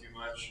ones too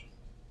much,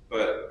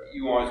 but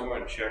you always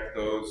want to check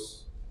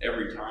those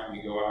every time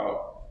you go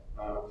out,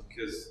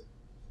 because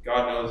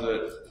God knows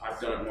that I've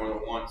done it more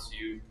than once.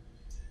 You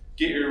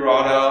get your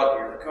rod out,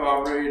 you're like,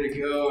 oh, I'm ready to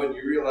go, and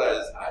you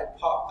realize I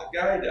popped the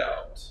guide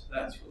out.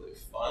 That's really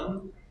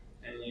fun,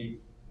 and you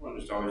want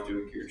to just always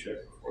do a gear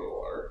check before the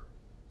water.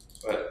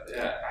 But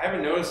yeah, I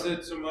haven't noticed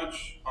it so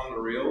much on the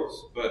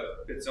reels,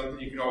 but it's something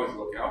you can always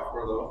look out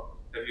for, though.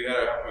 Have you had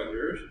it happen with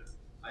yours?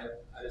 I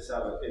just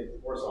have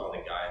it more so on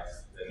the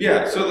guides.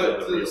 Yeah, so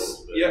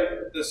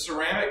the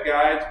ceramic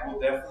guides will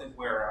definitely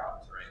wear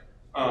out.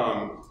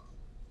 Right.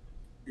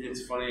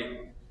 It's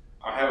funny,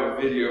 I have a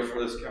video for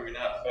this coming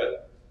up,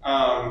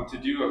 but to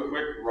do a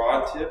quick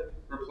rod tip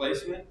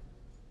replacement,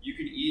 you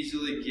can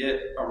easily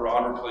get a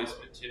rod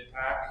replacement tip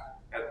pack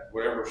at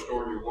whatever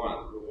store you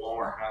want. The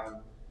Walmart has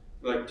them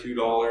like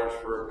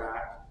 $2 for a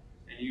pack.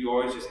 and you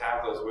always just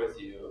have those with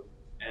you,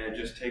 and it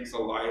just takes a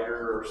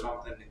lighter or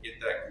something to get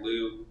that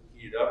glue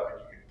heated up,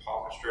 and you can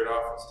pop it straight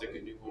off and stick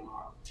a new one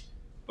on.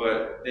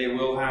 But they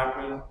will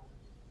happen.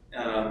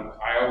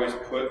 I always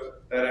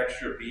put that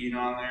extra bead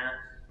on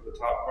there for the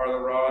top part of the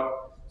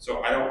rod,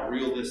 so I don't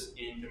reel this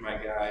into my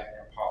guide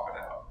and pop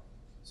it out.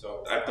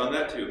 So I've done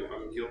that too.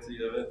 I'm guilty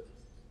of it.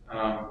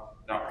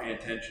 Not paying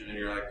attention, and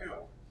you're like,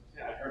 oh,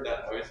 yeah, I heard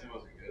that noise. It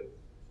wasn't good.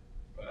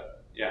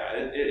 But yeah,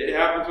 it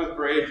happens with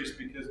braid just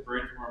because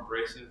braid's more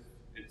abrasive.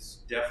 It's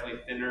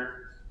definitely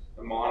thinner.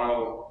 The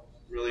mono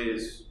really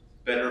is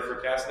better for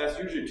casting. That's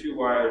usually too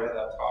wide at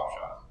that top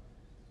shot.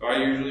 So I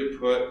usually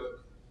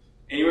put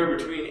anywhere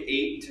between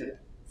 8 to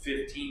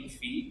 15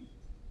 feet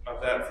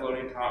of that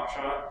floating top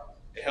shot.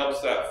 It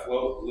helps that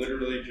float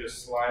literally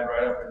just slide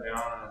right up and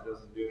down, and it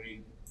doesn't do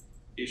any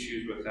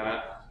issues with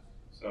that.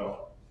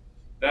 So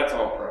that's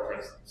all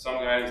preference. Some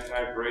guys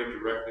tie braid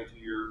directly to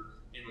your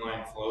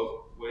inline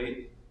float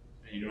weight,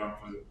 and you don't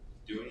have to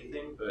do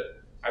anything.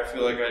 But I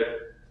feel like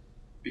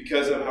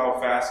because of how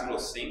fast it'll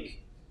sink,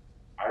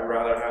 I'd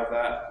rather have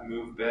that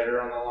move better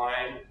on the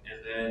line.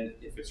 And then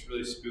if it's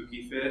really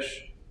spooky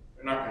fish,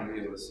 they're not going to be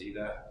able to see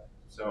that.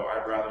 So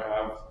I'd rather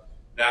have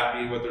that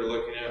be what they're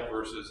looking at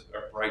versus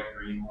a bright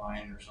green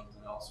line or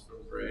something else for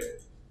the braid.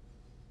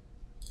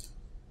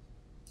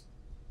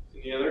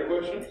 Any other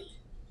questions?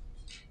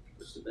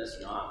 What's the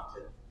best knot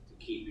to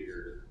keep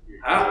your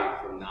jig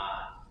from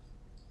knot?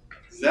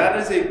 That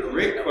is a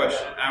great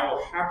question. I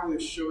will happily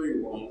show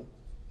you one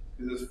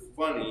because it's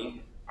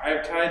funny. I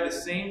have tied the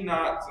same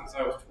knot since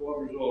I was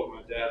 12 years old.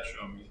 My dad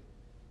showed me.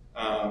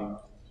 I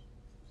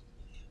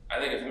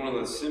think it's one of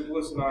the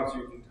simplest knots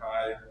you can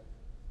tie,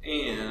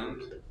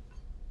 and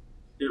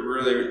it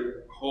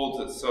really holds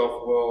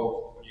itself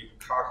well when you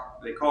cock.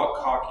 They call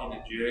it cocking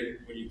a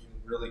jig when you can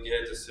really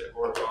get it to sit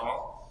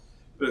horizontal.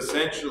 But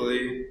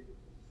essentially,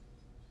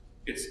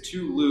 it's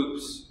 2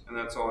 loops, and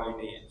that's all you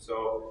need.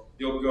 So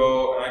you'll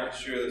go, and I can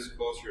show you this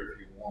closer if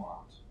you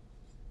want,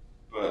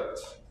 but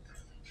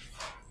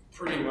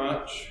pretty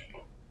much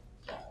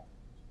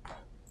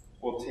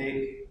we'll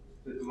take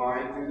the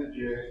line through the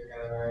jig,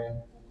 and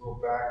I will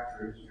go back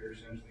through, so you're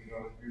essentially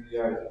going through the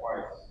eye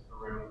twice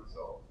around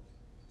itself,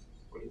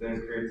 which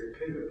then creates a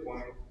pivot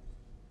point,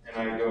 and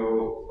I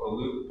go a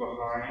loop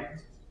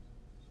behind,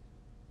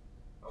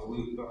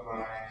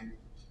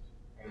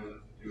 and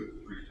do it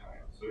 3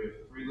 times. So you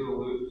have 3 little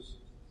loops,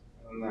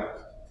 and then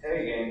that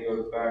tag end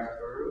goes back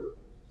through,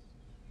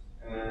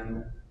 and then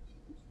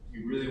you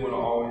really want to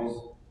always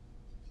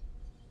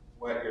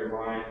wet your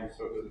line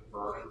so it doesn't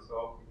burn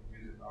itself when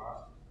you do the knot,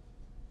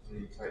 and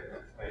then you tighten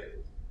that tight.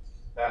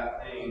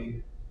 That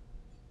thing,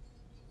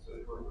 so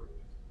perfect.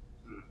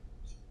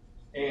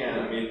 And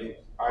I mean,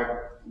 I've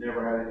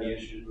never had any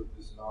issues with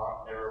this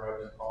knot, never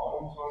had any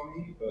problems on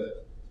me,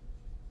 but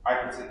I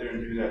can sit there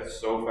and do that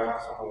so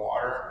fast on the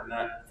water, and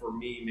that for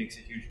me makes a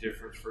huge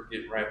difference for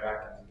getting right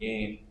back in the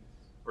game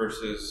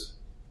versus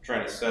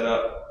trying to set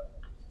up.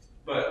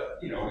 But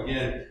you know,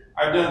 again,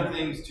 I've done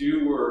things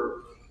too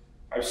where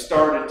I've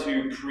started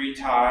to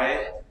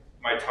pre-tie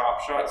my top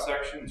shot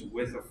sections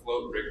with a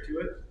float rig to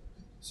it.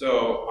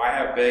 So I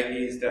have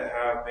baggies that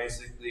have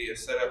basically a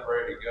setup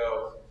ready to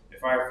go.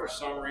 If I, for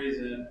some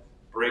reason,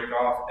 break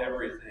off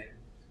everything,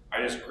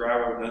 I just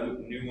grab another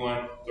new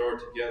one, throw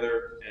it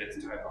together, and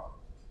it's tied on.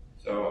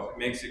 So it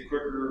makes it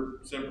quicker,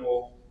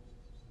 simple,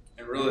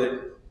 and really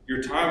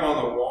your time on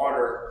the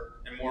water,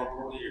 and more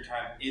importantly, your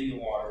time in the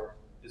water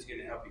is going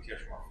to help you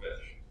catch more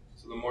fish.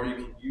 So the more you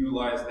can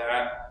utilize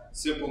that,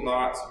 simple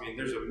knots, I mean,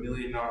 there's a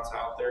million knots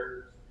out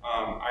there.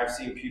 I've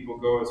seen people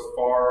go as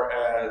far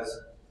as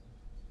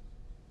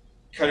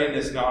cutting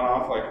this knot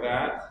off like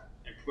that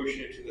and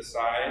pushing it to the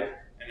side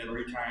and then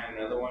retying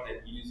another one and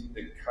using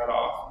the cut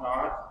off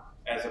knot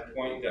as a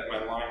point that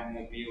my line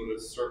won't be able to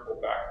circle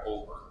back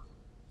over.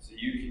 So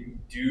you can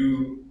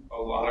do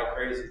a lot of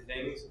crazy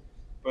things,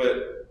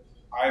 but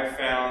I've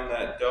found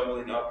that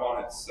doubling up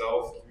on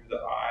itself through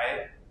the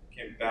eye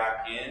can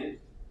back in,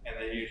 and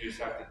then you just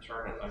have to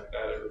turn it like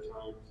that every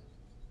time.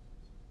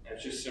 And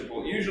it's just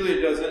simple. Usually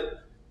it doesn't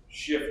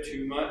shift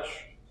too much.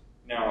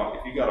 Now,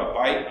 if you got a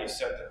bite and you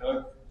set the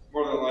hook,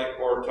 more than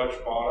likely, or touch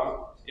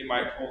bottom, it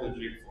might pull the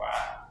jig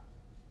flat,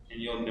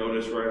 and you'll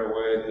notice right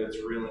away that it's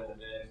reeling it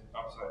in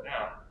upside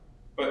down.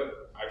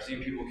 But I've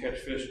seen people catch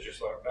fish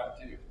just like that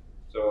too.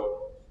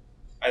 So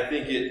I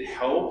think it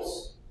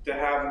helps to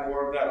have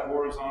more of that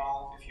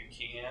horizontal if you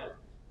can,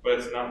 but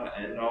it's not the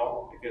end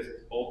all, because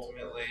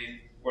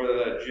ultimately, whether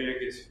that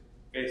jig is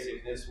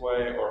facing this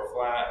way or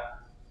flat,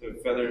 the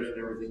feathers and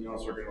everything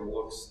else are going to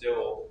look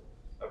still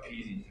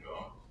appeasing to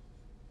them.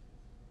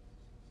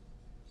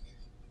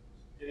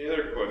 Any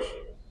other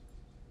questions?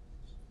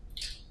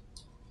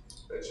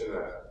 Mention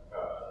that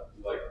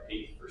you like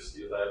pink for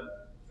steelhead.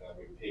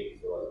 We paint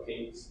for a lot of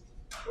pinks.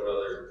 What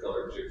other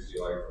color jigs do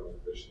you like when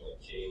you're fishing,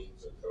 like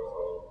kings or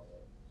coho?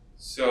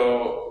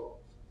 So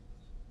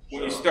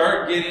when you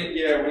start getting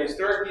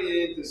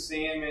into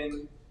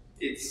salmon,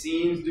 it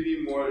seems to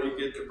be more you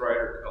get the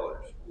brighter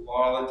colors. A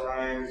lot of the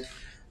times,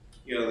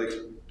 you know,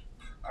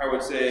 I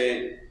would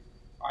say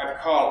I've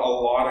caught a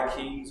lot of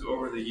kings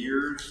over the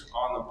years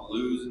on the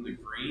blues and the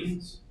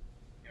greens.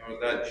 You know,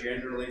 that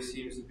generally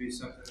seems to be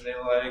something they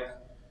like.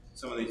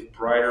 Some of these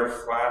brighter,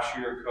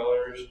 flashier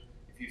colors.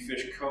 If you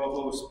fish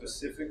coho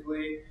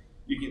specifically,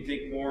 you can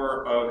think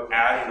more of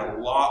adding a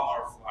lot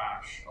more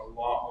flash, a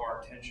lot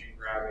more attention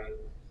grabbing.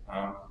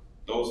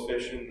 Those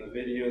fish in the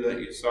video that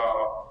you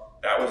saw,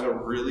 that was a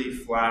really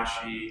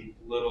flashy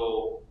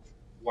little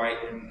white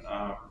and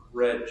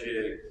red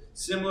jig.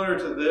 Similar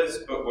to this,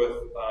 but with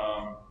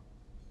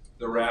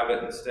the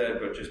rabbit instead,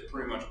 but just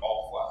pretty much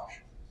all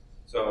flash.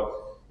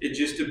 So it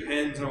just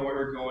depends on what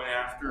you're going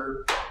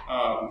after.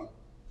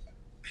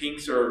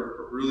 Pinks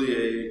are really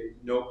a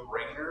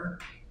no-brainer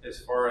as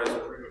far as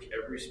pretty much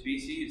every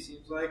species, it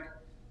seems like.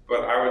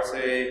 But I would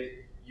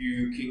say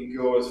you can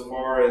go as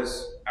far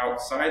as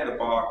outside the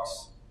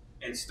box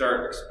and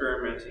start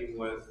experimenting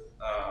with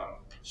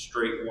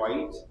straight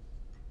white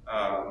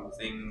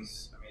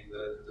things. I mean,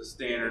 the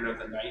standard of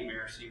the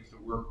nightmare seems to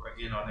work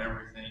again on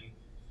everything.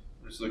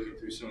 I'm just looking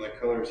through some of the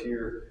colors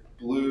here.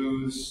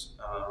 Blues,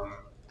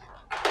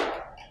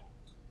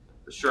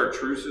 the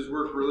chartreuses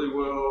work really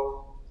well.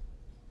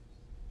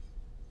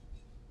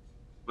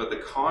 But the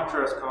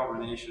contrast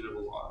combination of a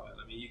lot of it.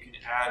 I mean, you can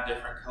add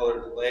different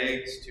colored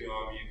legs to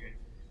them. You can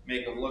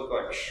make them look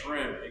like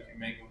shrimp. You can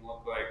make them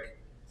look like,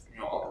 you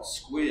know, a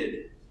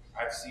squid.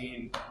 I've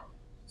seen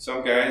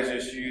some guys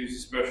just use,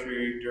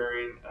 especially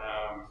during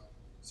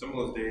some of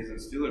those days in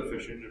steelhead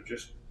fishing, they're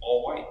just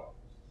all white.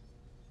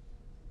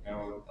 You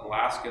know, in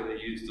Alaska, they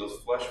use those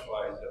flesh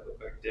flies that look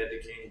like dead,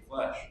 decaying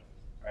flesh,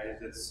 right?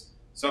 It's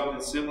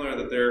something similar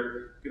that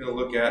they're going to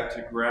look at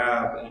to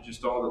grab, and it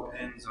just all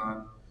depends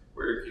on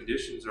where your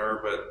conditions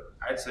are. But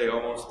I'd say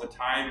almost the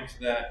times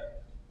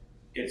that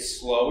it's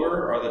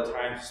slower are the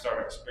times to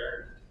start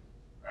experimenting,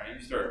 right?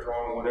 You start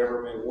drawing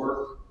whatever may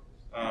work.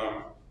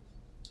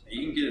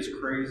 You can get as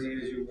crazy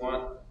as you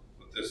want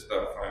with this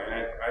stuff. I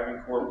mean, I've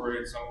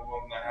incorporated some of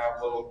them that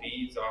have little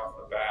beads off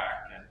the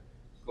back and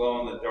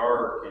glow in the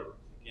dark, and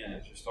again,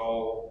 it's just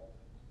all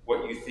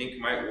what you think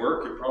might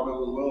work. It probably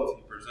will if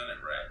you present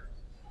it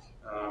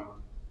right.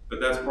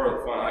 But that's part of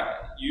the fun.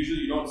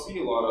 Usually you don't see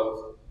a lot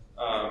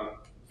of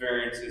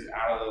variances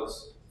out of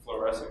those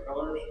fluorescent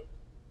colors,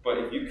 but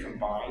if you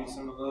combine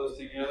some of those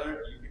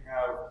together, you can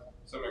have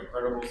some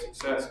incredible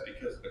success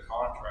because of the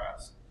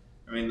contrast.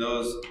 I mean,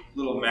 those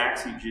little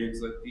maxi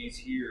jigs like these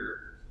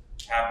here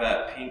have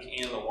that pink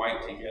and the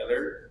white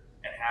together,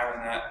 and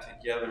having that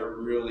together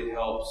really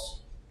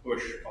helps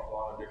push a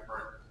lot of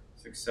different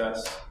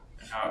success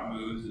and how it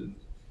moves and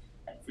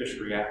fish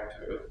react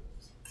to it.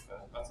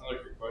 That's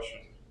another good question.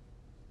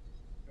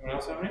 Anyone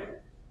else have any?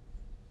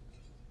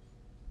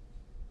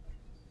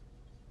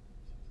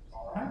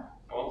 All right.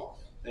 Well,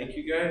 thank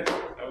you guys.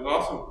 That was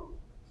awesome.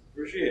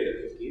 Appreciate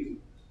it.